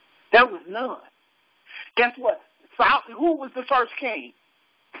 There was none. Guess what? Who was the first king?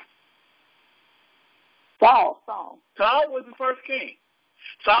 Saul was the first king.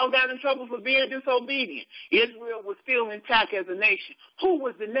 Saul got in trouble for being disobedient. Israel was still intact as a nation. Who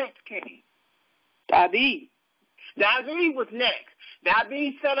was the next king? David was next.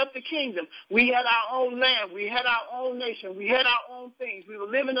 David set up the kingdom. We had our own land. We had our own nation. We had our own things. We were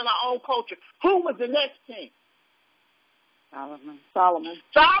living in our own culture. Who was the next king? Solomon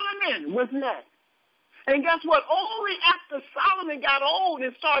was next. And guess what? Only after Solomon got old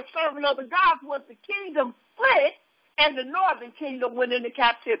and started serving other gods was the kingdom split and the northern kingdom went into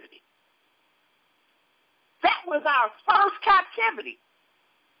captivity. That was our first captivity.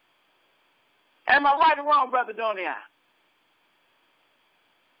 Am I right or wrong, Brother Donia?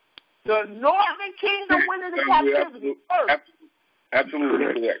 The northern kingdom went into captivity first. Absolutely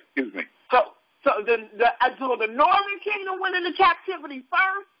correct. Excuse me. So the northern kingdom went into captivity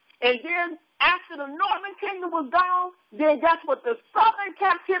first, and then after the northern kingdom was gone, then guess what? The southern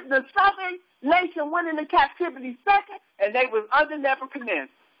nation went into captivity second, and they was under Nebuchadnezzar.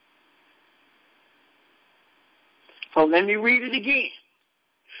 So let me read it again.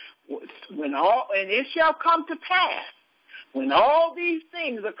 And it shall come to pass, when all these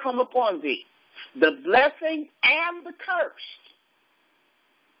things are come upon thee, the blessing and the curse,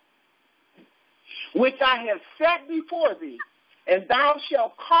 which I have set before thee, and thou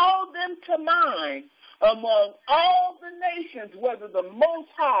shalt call them to mind among all the nations, whether the Most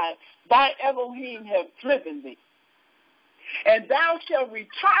High thy Elohim have driven thee. And thou shalt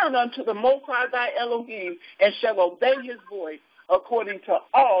return unto the Most High thy Elohim, and shalt obey his voice, according to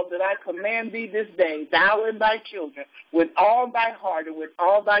all that I command thee this day, thou and thy children, with all thy heart and with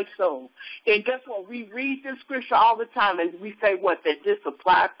all thy soul. And guess what? We read this scripture all the time, and we say what? That this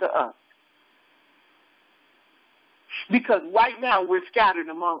applies to us. Because right now we're scattered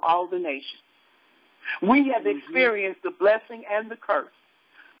among all the nations. We have experienced the blessing and the curse,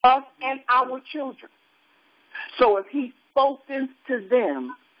 us and our children. So if he spoke this to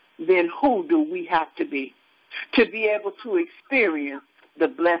them, then who do we have to be able to experience the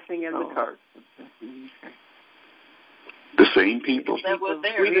blessing and the curse? The same people.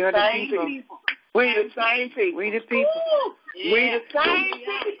 We're the same people. We're the same people. We the people. We're the same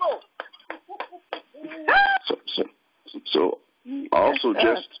people. So also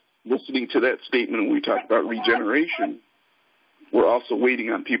just listening to that statement when we talk about regeneration, we're also waiting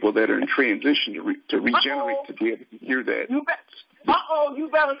on people that are in transition to regenerate to be able to hear that. You better stop. You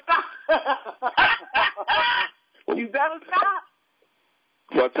better stop.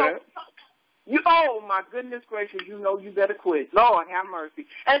 What's that? Oh my goodness gracious! You better quit. Lord have mercy.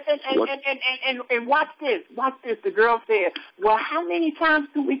 And watch this. Watch this. The girl said, "Well, how many times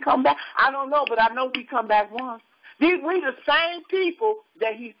do we come back?" I don't know, but I know we come back once. We the same people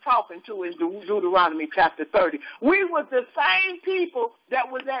that he's talking to in Deuteronomy chapter 30. We were the same people that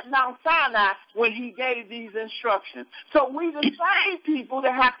was at Mount Sinai when he gave these instructions. So we the same people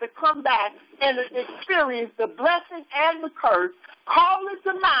that have to come back and experience the blessing and the curse, call it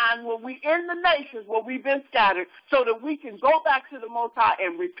to mind when we in the nations where we've been scattered, so that we can go back to the Most High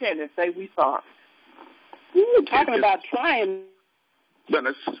and repent and say we sorry. You're talking about trying. Let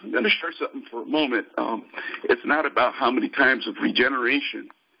me share something for a moment. It's not about how many times of regeneration.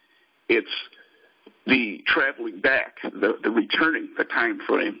 It's the traveling back, the returning, the time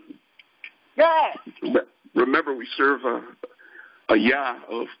frame. Yes. Remember, we serve a Yah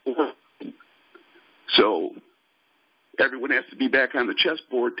of 4. So everyone has to be back on the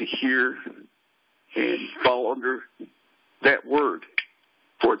chessboard to hear and fall under that word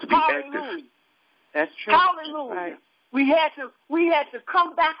for it to be active. That's true. Hallelujah. Right. We had to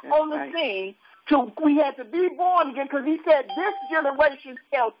come back on the scene. We had to be born again, because he said this generation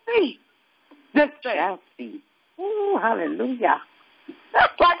shall see this thing. Shall see. Ooh, hallelujah.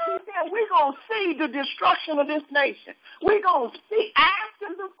 That's like he said, we're going to see the destruction of this nation. We're going to see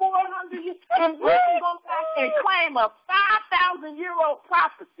after the 400 years, and we're going to go back and claim a 5,000-year-old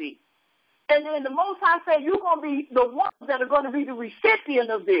prophecy. And then the Most High said, you're going to be the ones that are going to be the recipient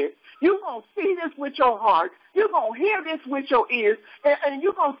of this. You're going to see this with your heart. You're going to hear this with your ears. And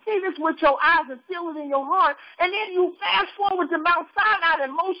you're going to see this with your eyes and feel it in your heart. And then you fast forward to Mount Sinai,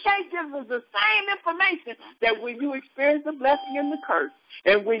 and Moshe gives us the same information that when you experience the blessing and the curse,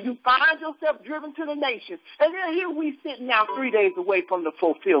 and when you find yourself driven to the nations, and then here we sitting now 3 days away from the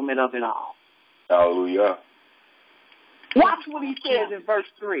fulfillment of it all. Hallelujah. Watch what he says in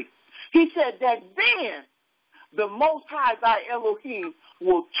verse 3. He said that then the Most High thy Elohim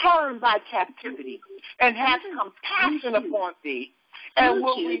will turn thy captivity and have compassion upon thee, and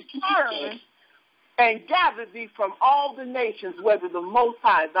will return and gather thee from all the nations, whether the Most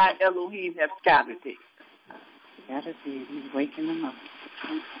High thy Elohim have scattered thee. Scattered thee, he's waking them up.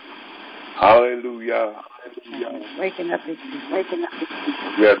 Hallelujah. Waking up, he's waking up.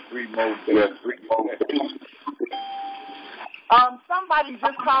 We have 3 more. Somebody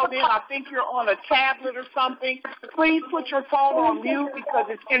just called in. I think you're on a tablet or something. Please put your phone on mute because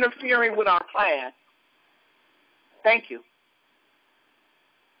it's interfering with our class. Thank you.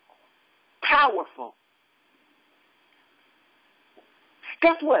 Powerful.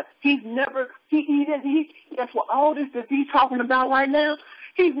 Guess what? Guess what? All this that he's talking about right now,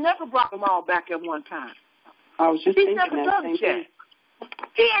 he's never brought them all back at one time. I was just thinking never done this yet.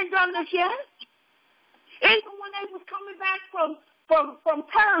 He ain't done this yet. Even when they was coming back from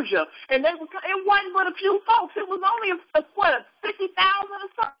Persia, and it wasn't but a few folks. It was only 50,000 or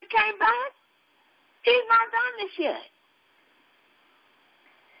something came back. He's not done this yet.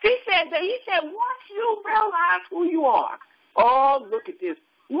 He said once you realize who you are, oh, look at this.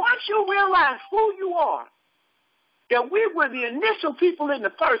 Once you realize who you are, that we were the initial people in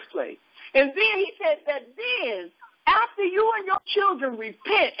the first place. And then he said that then, after you and your children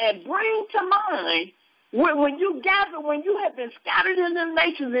repent and bring to mind, when you gather, when you have been scattered in the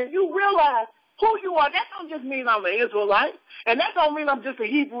nations and you realize who you are, that don't just mean I'm an Israelite, and that don't mean I'm just a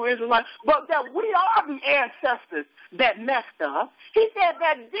Hebrew Israelite, but that we are the ancestors that messed up. He said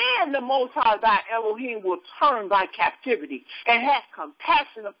that then the Most High thy Elohim will turn thy captivity and have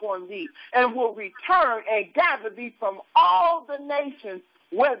compassion upon thee, and will return and gather thee from all the nations,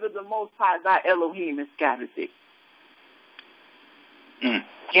 whether the Most High thy Elohim has scattered thee. Yeah,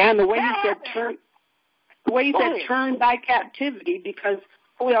 and the way he said turn. The way he said turn by captivity, because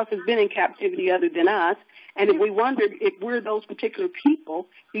who else has been in captivity other than us? And if we wondered if we're those particular people,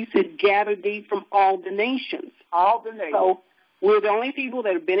 he said gather thee from all the nations. All the nations. So we're the only people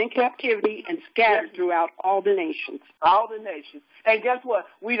that have been in captivity and scattered throughout all the nations. All the nations. And guess what?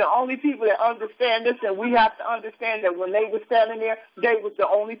 We're the only people that understand this, and we have to understand that when they were standing there, they was the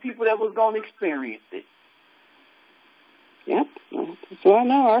only people that was going to experience it. Yep. So I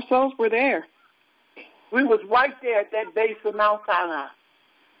know our souls were there. We was right there at that base of Mount Sinai.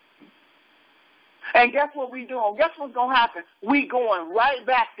 And guess what we doing? Guess what's going to happen? We going right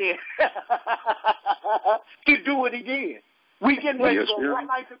back there to do it again. We getting ready to go right,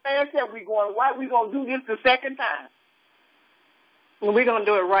 like the man said, we going right. We're going to do this the second time. And we're going to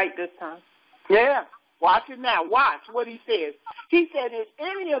do it right this time. Yeah. Watch it now. Watch what he says. He said, if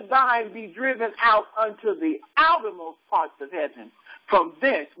any of thine be driven out unto the outermost parts of heaven, from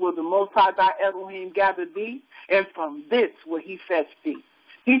thence will the Most High thy Elohim gather thee, and from thence will he fetch thee.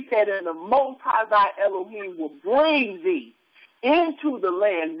 He said, and the Most High thy Elohim will bring thee into the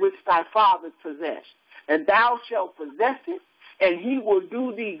land which thy fathers possessed, and thou shalt possess it, and he will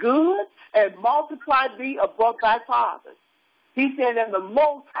do thee good and multiply thee above thy fathers. He said, and the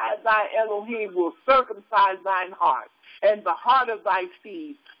Most High thy Elohim will circumcise thine heart and the heart of thy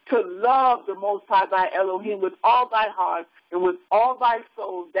seed to love the Most High thy Elohim with all thy heart and with all thy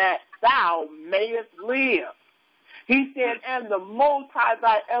soul, that thou mayest live. He said, and the Most High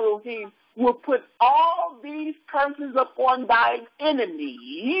thy Elohim will put all these curses upon thine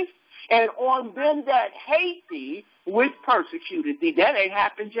enemies and on them that hate thee, which persecuted thee. That ain't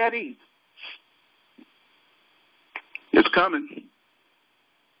happened yet either. It's coming.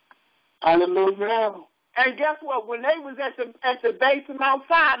 Hallelujah. And guess what? When they was at the base of Mount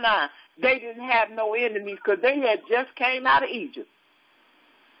Sinai, they didn't have no enemies because they had just came out of Egypt.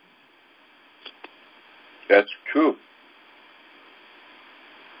 That's true.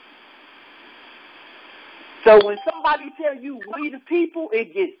 So when somebody tell you we the people,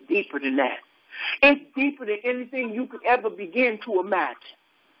 it gets deeper than that. It's deeper than anything you could ever begin to imagine.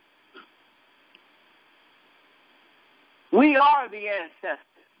 We are the ancestors.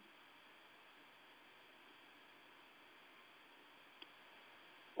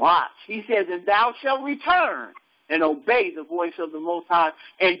 Watch. He says, and thou shalt return and obey the voice of the Most High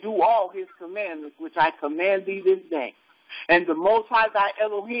and do all his commandments, which I command thee this day. And the Most High thy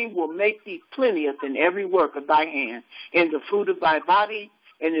Elohim will make thee plenteous in every work of thy hand, in the fruit of thy body,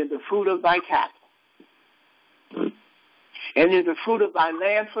 and in the fruit of thy cattle, and in the fruit of thy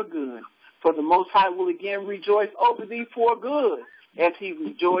land for good. For the Most High will again rejoice over thee for good, as he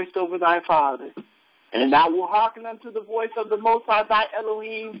rejoiced over thy fathers. And thou wilt hearken unto the voice of the Most High thy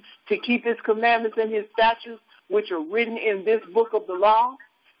Elohim, to keep his commandments and his statutes, which are written in this book of the law.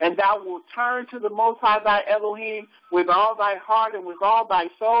 And thou wilt turn to the Most High thy Elohim with all thy heart and with all thy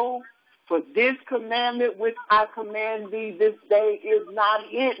soul. For this commandment which I command thee this day is not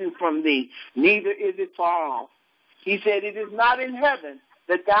hidden from thee, neither is it far off. He said, it is not in heaven,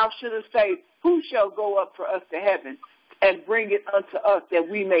 that thou shouldest say, who shall go up for us to heaven and bring it unto us, that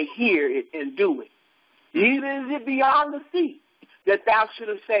we may hear it and do it? Neither is it beyond the sea, that thou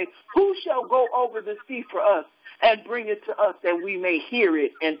shouldest say, who shall go over the sea for us and bring it to us, that we may hear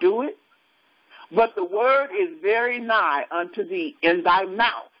it and do it? But the word is very nigh unto thee, in thy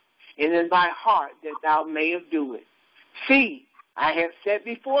mouth and in thy heart, that thou mayest do it. See, I have set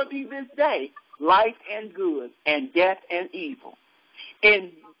before thee this day life and good, and death and evil.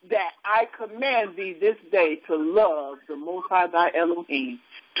 In that I command thee this day to love the Most High thy Elohim,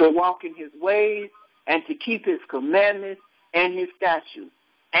 to walk in his ways, and to keep his commandments and his statutes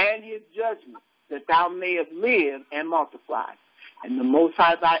and his judgments, that thou mayest live and multiply. And the Most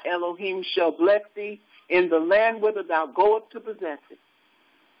High thy Elohim shall bless thee in the land whither thou goest to possess it.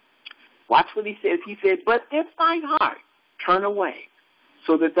 Watch what he says. He said, but if thine heart turn away,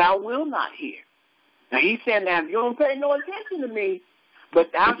 so that thou wilt not hear. Now he's saying, now if you don't pay no attention to me, but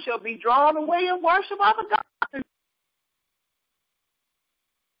thou shalt be drawn away and worship other gods.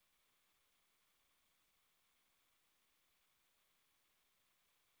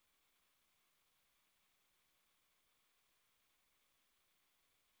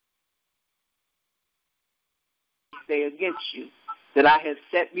 Say against you, that I have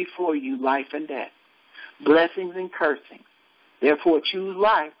set before you life and death, blessings and cursings. Therefore choose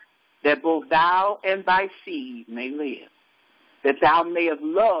life, that both thou and thy seed may live, that thou mayest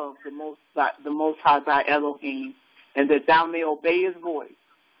love the Most High thy Elohim, and that thou may obey his voice,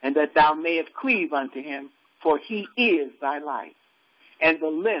 and that thou mayest cleave unto him, for he is thy life, and the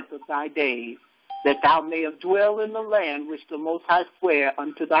length of thy days, that thou mayest dwell in the land which the Most High sware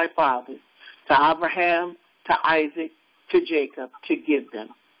unto thy fathers, to Abraham, to Isaac, to Jacob, to give them.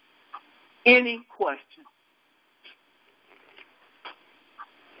 Any questions?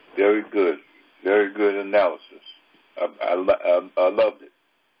 Very good. Very good analysis. I loved it.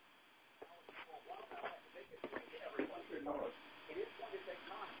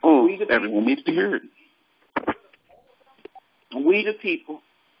 Oh, everyone needs to hear it. We the people.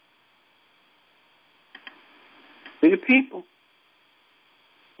 We the people.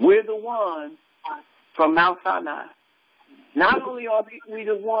 We're the ones from Mount Sinai. Not only are we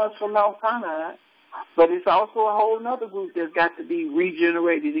the ones from Mount Sinai, but it's also a whole other group that's got to be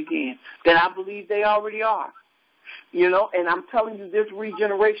regenerated again, that I believe they already are. You know, and I'm telling you, this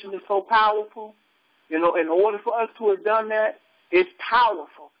regeneration is so powerful. You know, in order for us to have done that, it's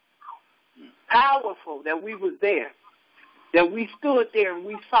powerful. Powerful that we was there, that we stood there and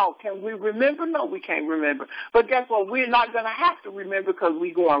we saw. Can we remember? No, we can't remember. But guess what? We're not going to have to remember, because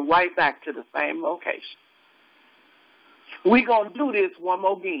we're going right back to the same location. We're going to do this one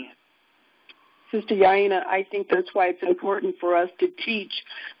more again. Sister Yaina, I think that's why it's important for us to teach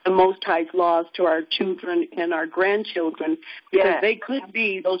the Most High's laws to our children and our grandchildren, because they could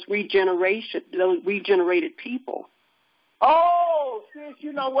be those regenerated people. Oh, sis,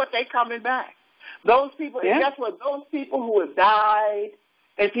 you know what? They coming back. Those people, and guess what? Those people who have died,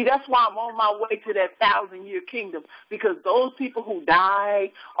 and see, that's why I'm on my way to that 1,000-year kingdom, because those people who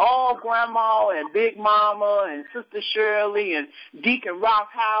died, all Grandma and Big Mama and Sister Shirley and Deacon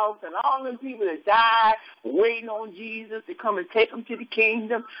Rockhouse and all them people that died waiting on Jesus to come and take them to the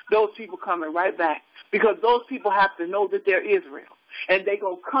kingdom, those people coming right back, because those people have to know that they're Israel, and they're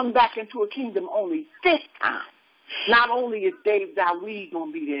going to come back into a kingdom only this time. Not only is Dave Dawid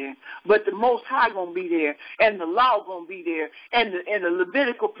going to be there, but the Most High going to be there, and the law going to be there, and the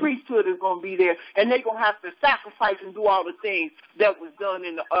Levitical priesthood is going to be there, and they're going to have to sacrifice and do all the things that was done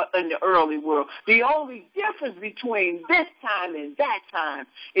in the early world. The only difference between this time and that time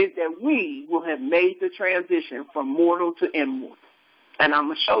is that we will have made the transition from mortal to immortal. And I'm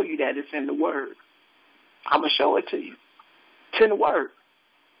going to show you that. It's in the Word. I'm going to show it to you. It's in the Word.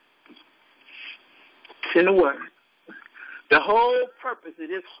 It's in the Word. The whole purpose of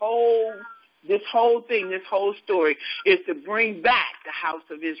this whole thing, this whole story, is to bring back the house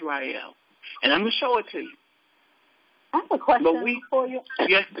of Israel. And I'm going to show it to you. I have a question for you.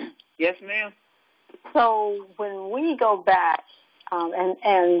 Yes, ma'am. So when we go back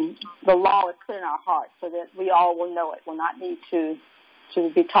and the law is put in our hearts so that we all will know it, will not need to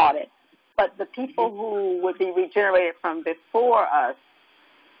be taught it, but the people who would be regenerated from before us,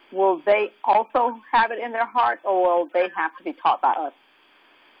 will they also have it in their heart, or will they have to be taught by us?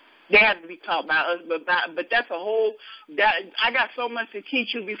 They have to be taught by us, but that's a whole. I got so much to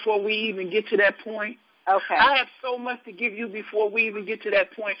teach you before we even get to that point. Okay. I have so much to give you before we even get to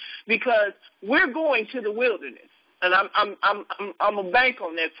that point, because we're going to the wilderness, and I'm a bank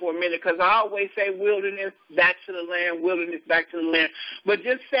on that for a minute, because I always say wilderness back to the land, wilderness back to the land. But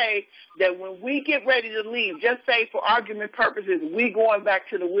just say that when we get ready to leave, just say for argument purposes, we going back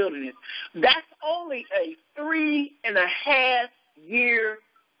to the wilderness. That's only a 3.5 year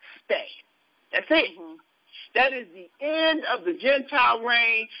stay. That's it. Mm-hmm. That is the end of the Gentile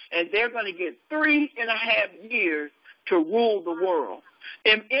reign, and they're going to get 3.5 years to rule the world.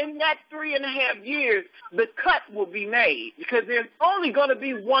 And in that 3.5 years, the cut will be made, because there's only going to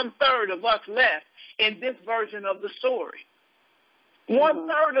be 1/3 of us left in this version of the story.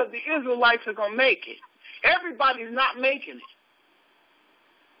 1/3 of the Israelites are going to make it. Everybody's not making it.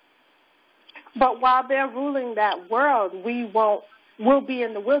 But while they're ruling that world, we'll be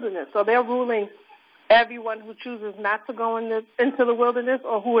in the wilderness. So they're ruling everyone who chooses not to go into the wilderness,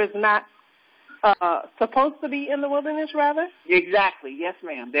 or who is not supposed to be in the wilderness, rather? Exactly. Yes,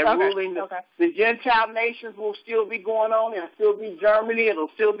 ma'am. They're ruling. The Gentile nations will still be going on. It'll still be Germany. It'll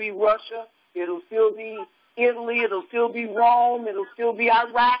still be Russia. It'll still be Italy. It'll still be Rome. It'll still be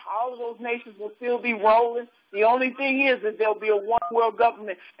Iraq. All of those nations will still be rolling. The only thing is that there'll be a one-world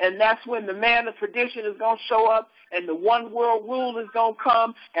government, and that's when the man of perdition is going to show up, and the one-world rule is going to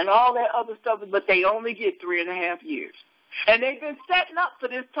come, and all that other stuff, but they only get 3.5 years. And they've been setting up for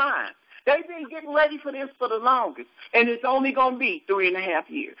this time. They've been getting ready for this for the longest, and it's only going to be 3.5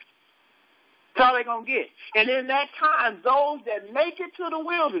 years. That's all they're going to get. And in that time, those that make it to the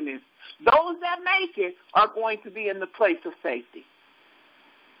wilderness, those that make it are going to be in the place of safety.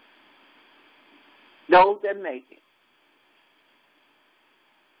 Those that make it.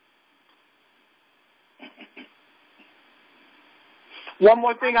 One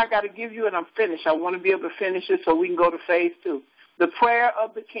more thing I got to give you, and I'm finished. I want to be able to finish it so we can go to phase 2. The prayer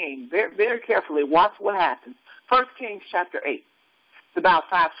of the king. Very, very carefully, watch what happens. 1 Kings chapter 8. It's about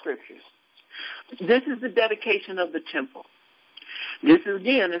 5 scriptures. This is the dedication of the temple. This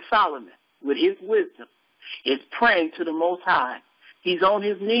again is Solomon with his wisdom. Is praying to the Most High. He's on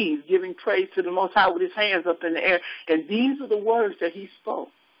his knees giving praise to the Most High with his hands up in the air. And these are the words that he spoke.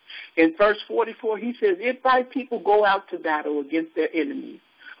 In verse 44, he says, if thy people go out to battle against their enemies,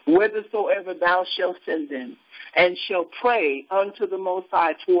 whithersoever thou shalt send them, and shall pray unto the Most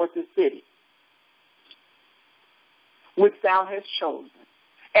High toward the city, which thou hast chosen,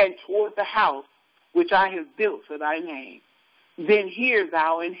 and toward the house which I have built for thy name, then hear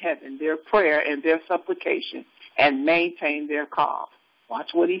thou in heaven their prayer and their supplication, and maintain their cause.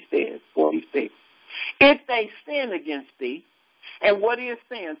 Watch what he says, 46. If they sin against thee, and what is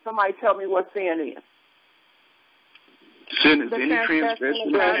sin? Somebody tell me what sin is. Sin is any transgression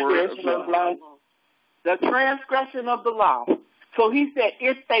of the word of God. The transgression of the law. So he said,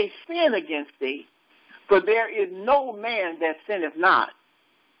 if they sin against thee, for there is no man that sinneth not.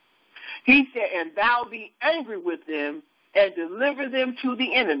 He said, and thou be angry with them, and deliver them to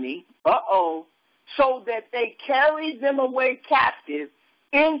the enemy, so that they carry them away captive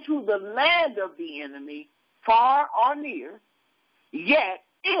into the land of the enemy, far or near. Yet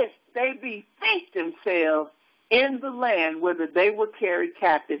if they bethink themselves in the land whither they were carried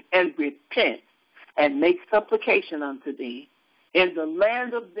captive, and repent and make supplication unto thee in the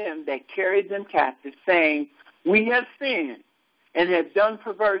land of them that carried them captive, saying, we have sinned and have done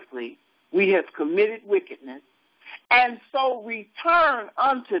perversely, we have committed wickedness, and so return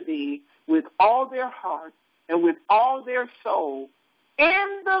unto thee with all their heart and with all their soul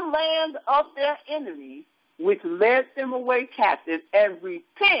in the land of their enemies, which led them away captive, and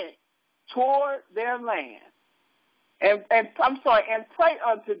repent toward their land. And pray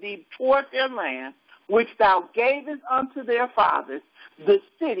unto thee toward their land, which thou gavest unto their fathers, the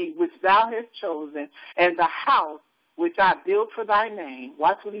city which thou hast chosen, and the house which I built for thy name.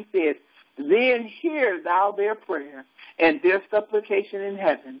 Watch what he says. Then hear thou their prayer and their supplication in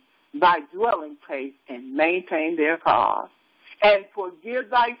heaven, thy dwelling place, and maintain their cause. And forgive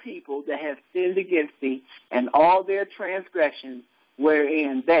thy people that have sinned against thee, and all their transgressions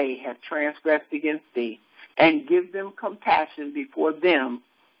wherein they have transgressed against thee, and give them compassion before them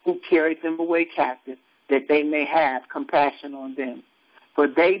who carried them away captive, that they may have compassion on them. For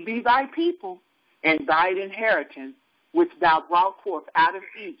they be thy people, and thine inheritance, which thou brought forth out of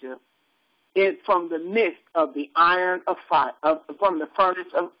Egypt, from the midst of the iron of fire, from the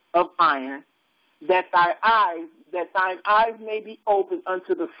furnace of iron, that thine eyes may be opened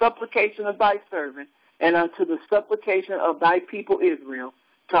unto the supplication of thy servant, and unto the supplication of thy people Israel,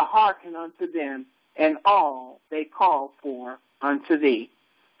 to hearken unto them and all they call for unto thee.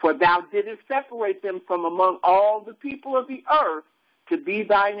 For thou didst separate them from among all the people of the earth to be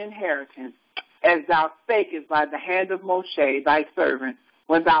thine inheritance, as thou spakest by the hand of Moshe thy servant,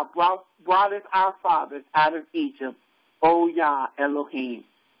 when thou broughtest our fathers out of Egypt, O Yah Elohim.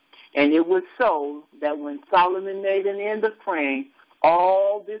 And it was so that when Solomon made an end of praying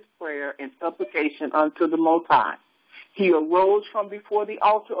all this prayer and supplication unto the Most High, he arose from before the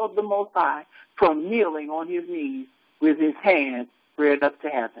altar of the Most High, from kneeling on his knees with his hands spread up to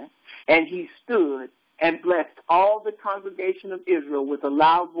heaven. And he stood and blessed all the congregation of Israel with a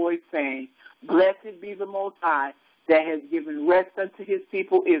loud voice, saying, Blessed be the Most High, that has given rest unto his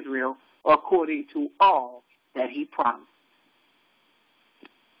people Israel, according to all that he promised.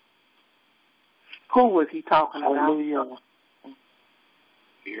 Who was he talking about? Hallelujah.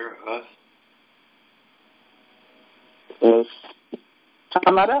 Hear us. Us.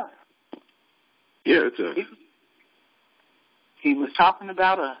 Talking about us. Yeah, it's us. He was talking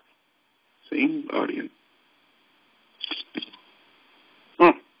about us. Same audience.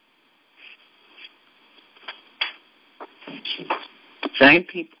 Same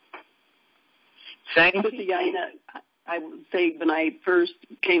people. Same But people. I would say when I first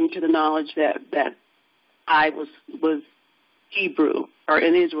came to the knowledge that I was Hebrew or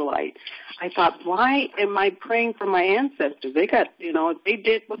an Israelite, I thought, why am I praying for my ancestors? They got, they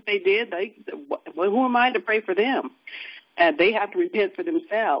did what they did. Who am I to pray for them? And they have to repent for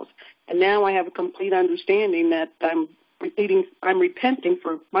themselves. And now I have a complete understanding that I'm repenting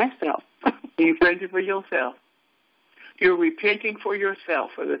for myself. You're repenting for yourself. You're repenting for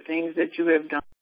yourself for the things that you have done.